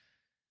 gosh.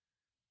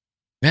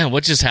 Man,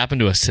 what just happened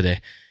to us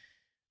today?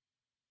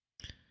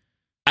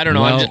 I don't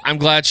know. Well, I'm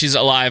glad she's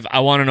alive.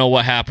 I want to know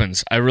what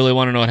happens. I really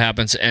want to know what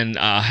happens. And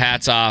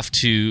hats off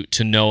to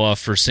Noah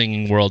for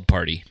singing World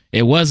Party.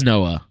 It was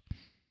Noah.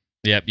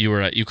 Yep,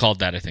 you called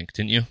that, I think,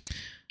 didn't you?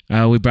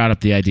 We brought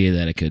up the idea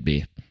that it could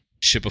be.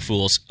 Ship of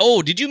Fools.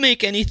 Oh, did you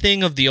make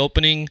anything of the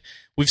opening?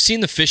 We've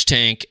seen the fish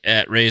tank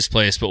at Ray's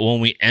place, but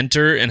when we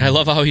enter, and I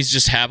love how he's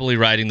just happily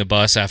riding the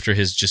bus after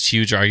his just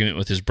huge argument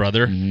with his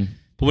brother. Mm-hmm.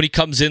 But when he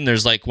comes in,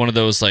 there's like one of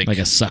those like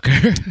a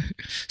sucker.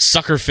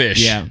 Sucker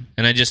fish. Yeah.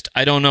 And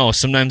I don't know.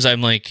 Sometimes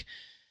I'm like,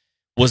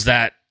 was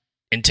that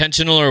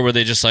intentional, or were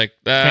they just like,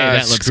 hey,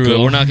 that looks screw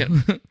cool.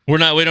 it.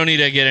 We don't need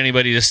to get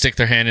anybody to stick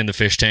their hand in the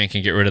fish tank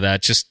and get rid of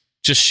that. Just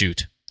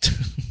shoot.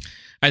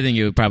 I think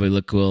it would probably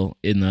look cool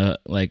in the,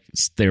 like,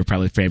 they were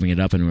probably framing it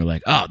up and we're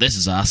like, oh, this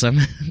is awesome.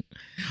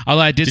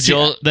 Although I did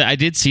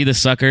see the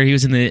sucker. He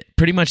was in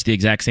pretty much the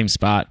exact same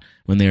spot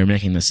when they were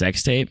making the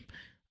sex tape.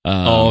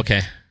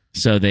 Okay.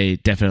 So they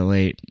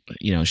definitely,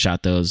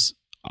 shot those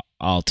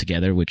all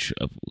together, which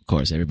of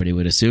course everybody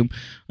would assume.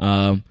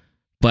 But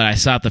I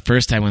saw it the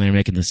first time when they were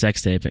making the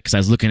sex tape because I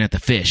was looking at the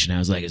fish and I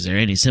was like, is there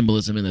any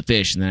symbolism in the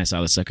fish? And then I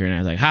saw the sucker and I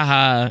was like,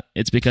 haha,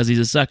 it's because he's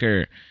a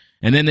sucker.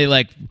 And then they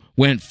like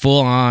went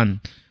full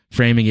on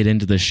framing it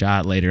into the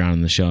shot later on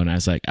in the show, and I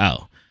was like,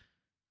 oh,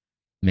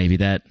 maybe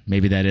that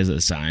is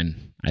a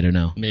sign. I don't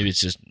know. Maybe it's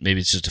just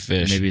a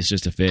fish. Maybe it's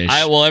just a fish.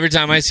 Every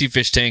time I see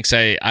fish tanks,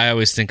 I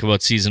always think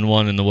about season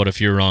 1 and the what if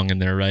you're wrong and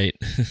they're right.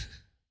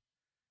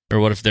 Or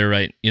what if they're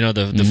right?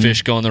 The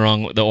fish going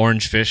the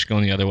orange fish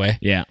going the other way.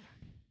 Yeah.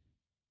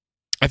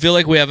 I feel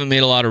like we haven't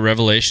made a lot of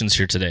revelations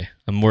here today.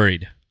 I'm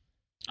worried.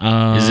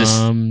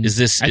 Is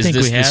this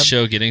this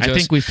show getting to us? I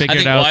think we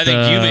figured out. I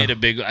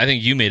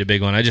think you made a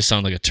big one. I just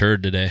sound like a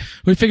turd today.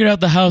 We figured out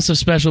the House of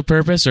Special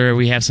Purpose, or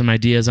we have some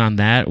ideas on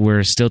that.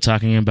 We're still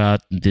talking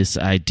about this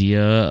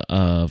idea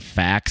of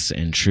facts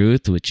and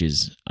truth, which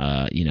is,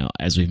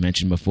 as we've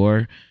mentioned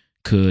before,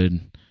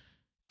 couldn't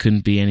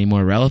be any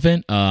more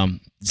relevant.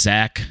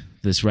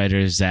 This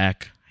writer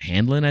Zach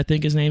Handlen, I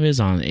think his name is,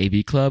 on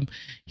AV Club,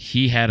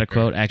 he had a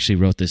quote. I actually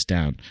wrote this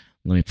down.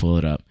 Let me pull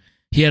it up.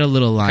 He had a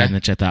little line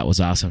which I thought was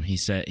awesome.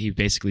 He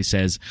basically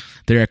says,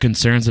 there are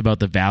concerns about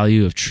the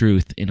value of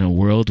truth in a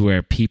world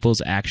where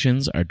people's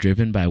actions are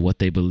driven by what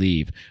they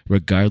believe,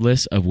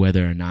 regardless of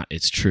whether or not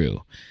it's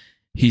true.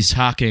 He's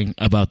talking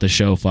about the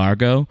show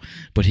Fargo,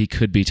 but he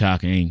could be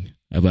talking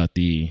about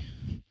the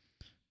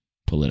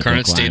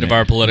current state of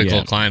our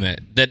political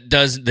climate.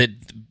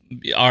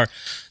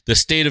 The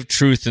state of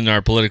truth in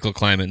our political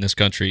climate in this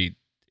country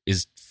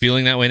is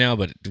feeling that way now,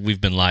 but we've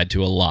been lied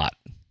to a lot.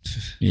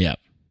 Yeah.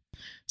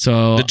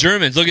 So the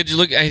Germans,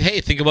 hey,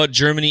 think about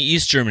Germany,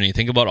 East Germany.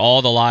 Think about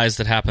all the lies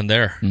that happened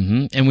there.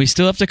 Mm-hmm. And we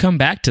still have to come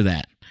back to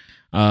that.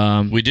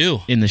 We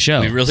do. In the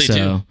show. We really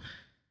do.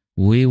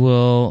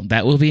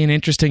 That will be an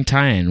interesting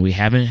tie-in. We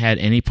haven't had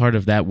any part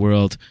of that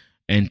world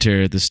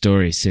enter the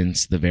story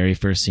since the very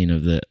first scene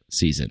of the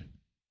season.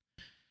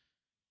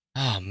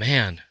 Oh,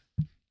 man.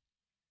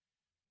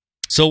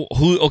 So,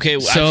 I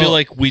feel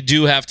like we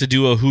do have to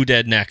do a Who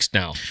Dead Next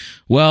now.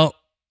 Well,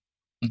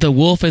 the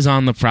wolf is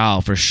on the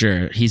prowl for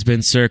sure. He's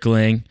been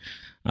circling,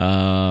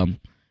 and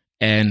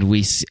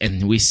we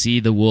see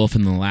the wolf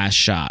in the last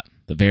shot,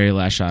 the very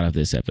last shot of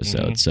this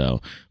episode. Mm-hmm.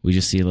 So we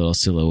just see a little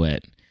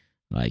silhouette,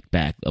 like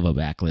back of a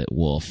backlit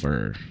wolf.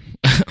 Or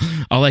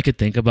all I could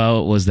think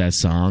about was that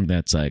song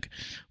that's like,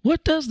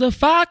 "What does the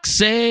fox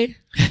say?"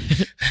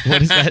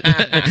 What is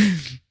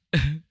that?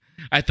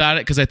 I thought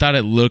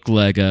it looked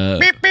like a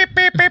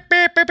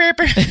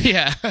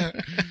yeah.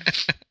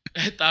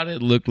 I thought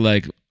it looked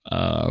like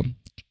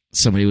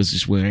somebody was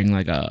just wearing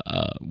like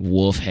a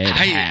wolf head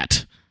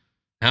hat.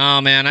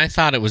 Oh man, I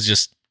thought it was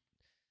just.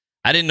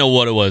 I didn't know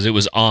what it was. It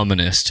was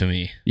ominous to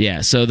me.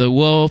 Yeah. So the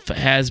wolf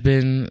has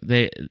been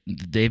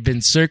they've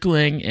been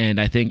circling,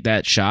 and I think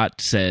that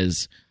shot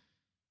is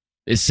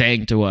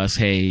saying to us,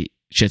 "Hey,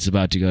 shit's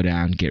about to go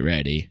down. Get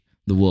ready.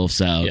 The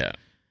wolf's out." Yeah.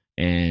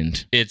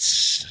 And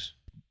it's.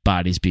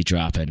 Bodies be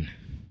dropping.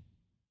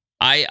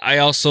 I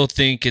also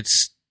think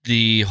it's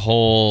the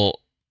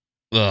whole.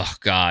 Oh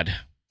God,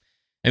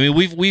 I mean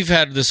we've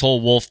had this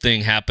whole wolf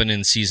thing happen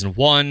in season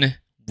 1.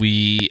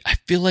 I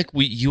feel like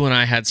you and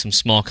I had some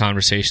small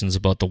conversations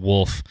about the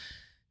wolf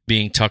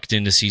being tucked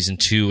into season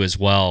 2 as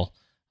well.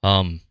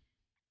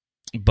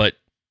 But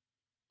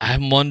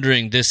I'm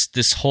wondering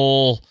this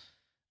whole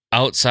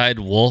outside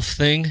wolf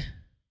thing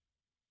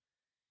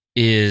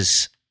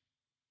is.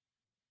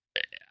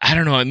 I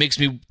don't know. It makes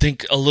me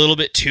think a little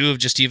bit too of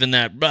just even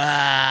that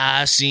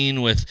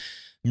scene with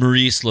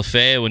Maurice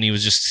LeFay when he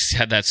was just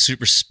had that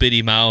super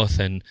spitty mouth,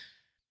 and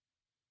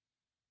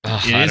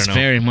it is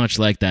very much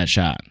like that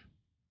shot.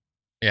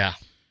 Yeah.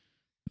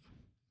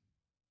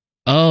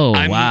 Oh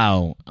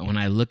wow! When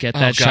I look at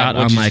that shot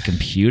on my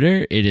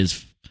computer, it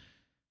is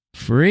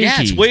freaky.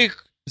 Yeah,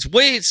 it's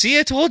way. See,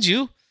 I told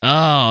you.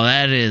 Oh,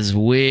 that is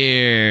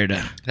weird.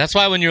 That's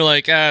why when you're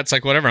like, it's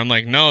like whatever. I'm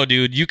like, no,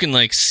 dude. You can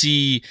like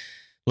see.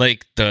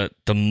 Like the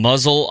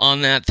muzzle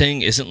on that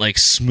thing isn't like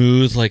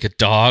smooth like a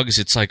dog's.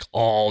 It's like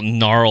all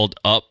gnarled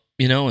up,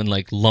 and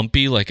like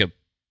lumpy like a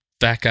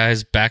fat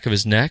guy's back of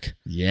his neck.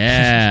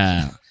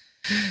 Yeah.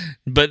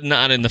 But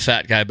not in the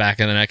fat guy back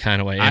of the neck kind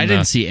of way. I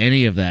didn't see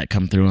any of that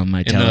come through on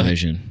my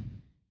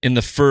television. In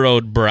the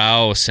furrowed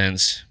brow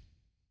sense.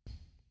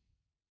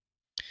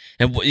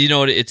 And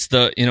it's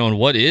the, and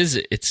what is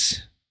it?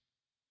 It's...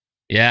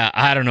 Yeah,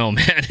 I don't know,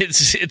 man.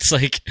 It's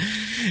like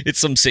it's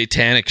some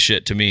satanic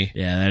shit to me.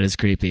 Yeah, that is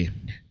creepy.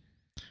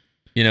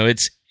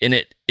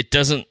 It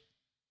doesn't.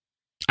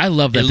 I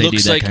love that they do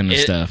that kind of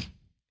stuff.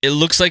 It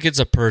looks like it's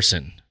a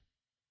person.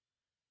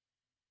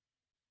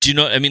 Do you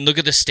know? I mean, look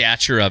at the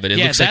stature of it. It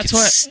looks like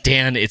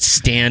it's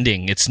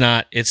standing. It's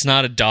not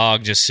a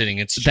dog just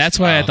sitting. That's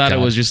why I thought it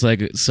was just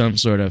like some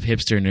sort of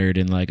hipster nerd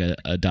in like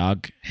a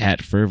dog hat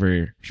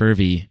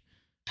furvy.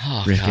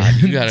 Oh God,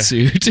 you gotta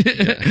suit.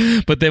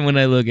 But then when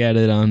I look at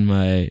it on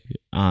my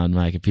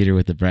computer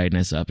with the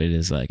brightness up, it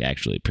is like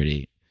actually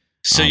pretty.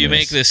 So ominous. You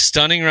make this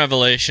stunning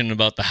revelation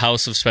about the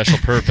House of Special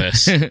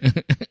Purpose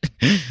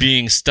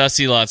being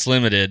Stussy Lots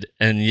Limited,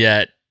 and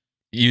yet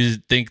you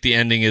think the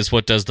ending is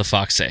what does the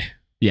fox say?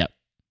 Yep.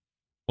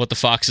 What the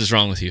fox is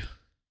wrong with you?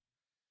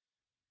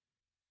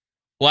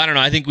 Well, I don't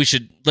know. I think we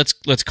should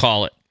let's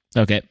call it.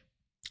 Okay.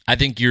 I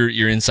think your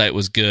insight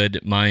was good.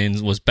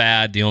 Mine was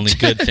bad. The only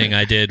good thing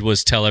I did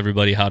was tell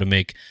everybody how to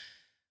make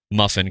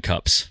muffin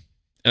cups,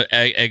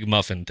 egg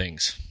muffin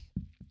things.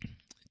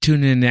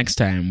 Tune in next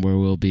time where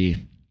we'll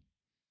be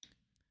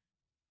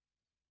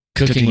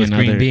cooking with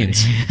green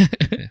beans.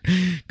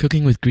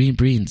 Cooking with green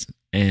beans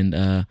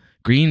and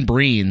green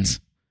beans.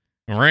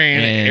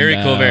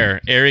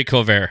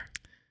 Haricot vert.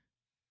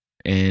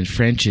 And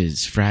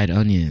French's fried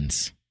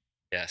onions.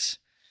 Yes.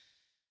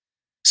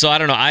 So I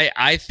don't know.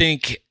 I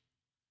think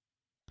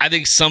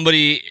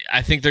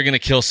they're going to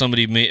kill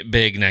somebody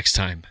big next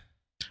time.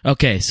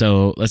 Okay,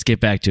 so let's get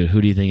back to it.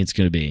 Who do you think it's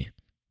going to be?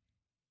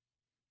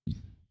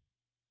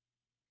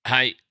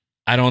 I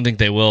don't think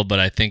they will, but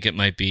I think it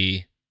might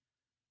be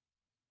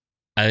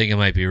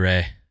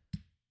Ray.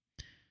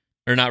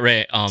 Or not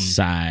Ray.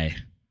 Sai.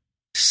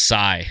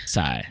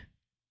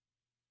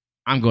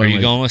 I'm going. Are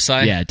you going with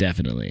Sai? Yeah,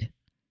 definitely.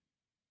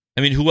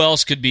 I mean, who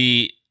else could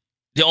be?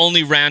 The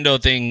only rando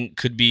thing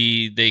could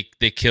be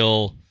they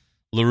kill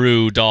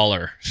LaRue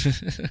Dollar.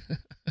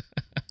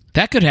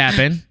 That could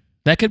happen.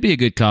 That could be a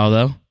good call,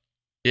 though.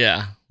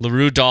 Yeah,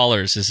 LaRue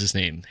Dollars is his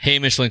name.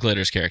 Hamish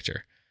Linklater's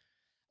character.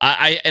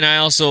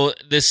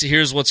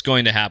 Here's what's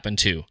going to happen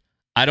too.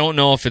 I don't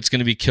know if it's going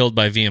to be killed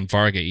by VM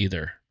Varga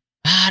either.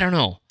 I don't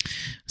know.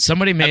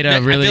 Somebody made I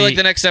feel like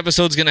the next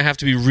episode's going to have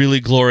to be really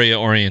Gloria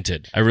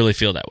oriented. I really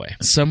feel that way.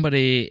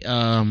 Somebody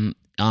on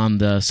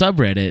the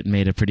subreddit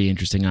made a pretty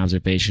interesting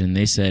observation.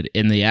 They said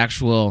in the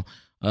actual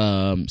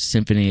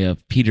Symphony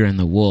of Peter and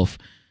the Wolf,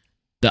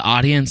 the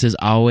audience is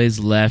always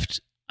left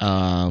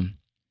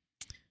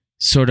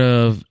sort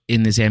of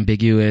in this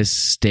ambiguous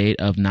state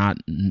of not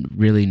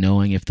really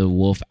knowing if the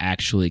wolf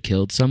actually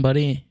killed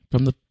somebody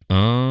from the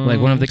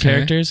one of the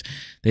characters.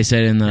 They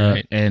said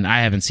and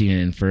I haven't seen it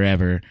in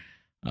forever,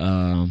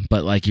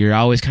 but like you're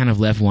always kind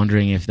of left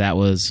wondering if that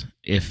was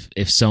if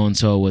so and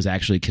so was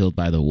actually killed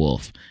by the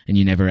wolf, and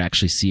you never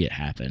actually see it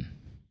happen.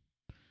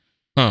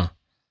 Huh?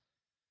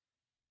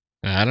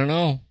 I don't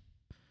know.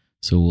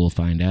 So we'll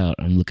find out.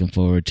 I'm looking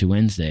forward to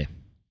Wednesday.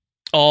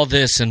 All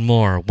this and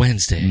more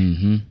Wednesday.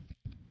 Mm-hmm.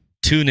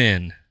 Tune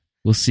in.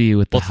 We'll see you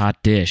with the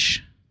hot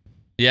dish.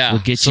 Yeah.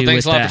 We'll get so you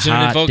thanks with a lot that for tuning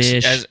in, hot folks.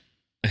 dish.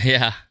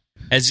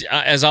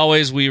 As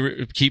always,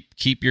 we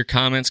keep your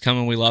comments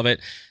coming. We love it.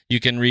 You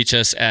can reach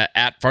us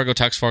at Fargo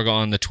Talks Fargo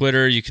on the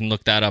Twitter. You can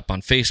look that up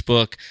on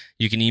Facebook.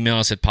 You can email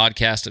us at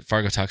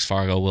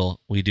podcast@FargoTalksFargo.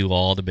 We do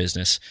all the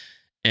business.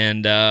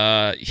 And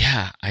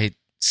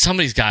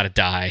somebody's got to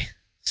die.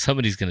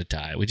 Somebody's going to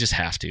die. We just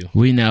have to.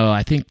 We know.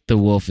 I think the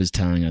wolf is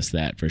telling us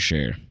that for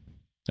sure.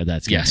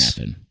 That's going to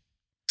happen.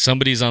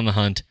 Somebody's on the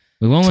hunt.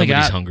 We've only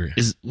Somebody's hungry.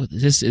 Is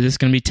this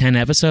going to be 10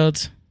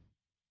 episodes?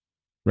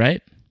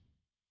 Right?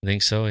 I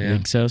think so, yeah. I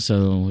think so.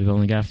 So we've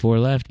only got 4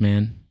 left,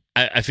 man.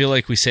 I feel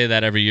like we say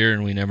that every year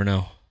and we never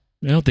know.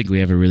 I don't think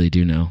we ever really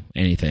do know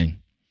anything.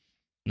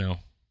 No.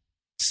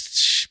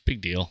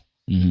 Big deal.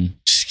 Mm-hmm.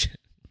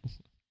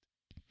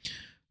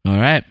 All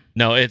right.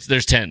 No,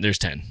 there's 10. There's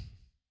 10.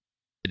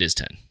 It is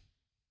 10.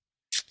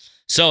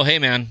 So, hey,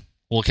 man,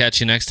 we'll catch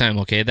you next time,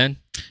 okay, then?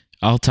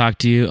 I'll talk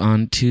to you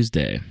on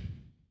Tuesday.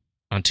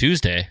 On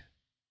Tuesday?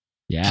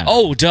 Yeah.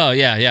 Oh, duh,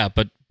 yeah.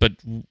 But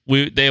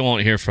they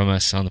won't hear from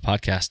us on the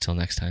podcast till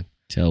next time.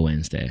 Till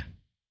Wednesday.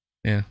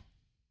 Yeah.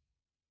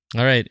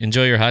 All right.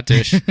 Enjoy your hot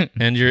dish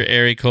and your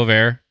airy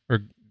cover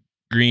or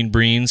green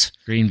beans.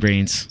 Green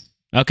beans.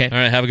 Okay. All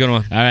right. Have a good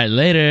one. All right.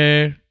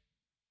 Later.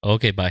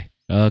 Okay. Bye.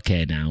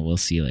 Okay. Now we'll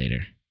see you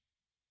later.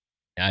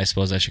 Yeah, I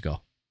suppose I should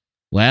go.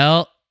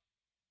 Well,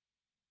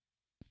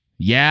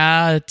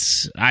 yeah,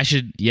 I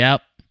should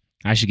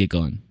get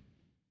going.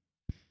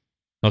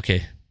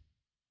 Okay.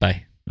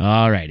 Bye.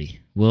 All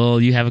righty.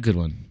 Well, you have a good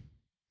one.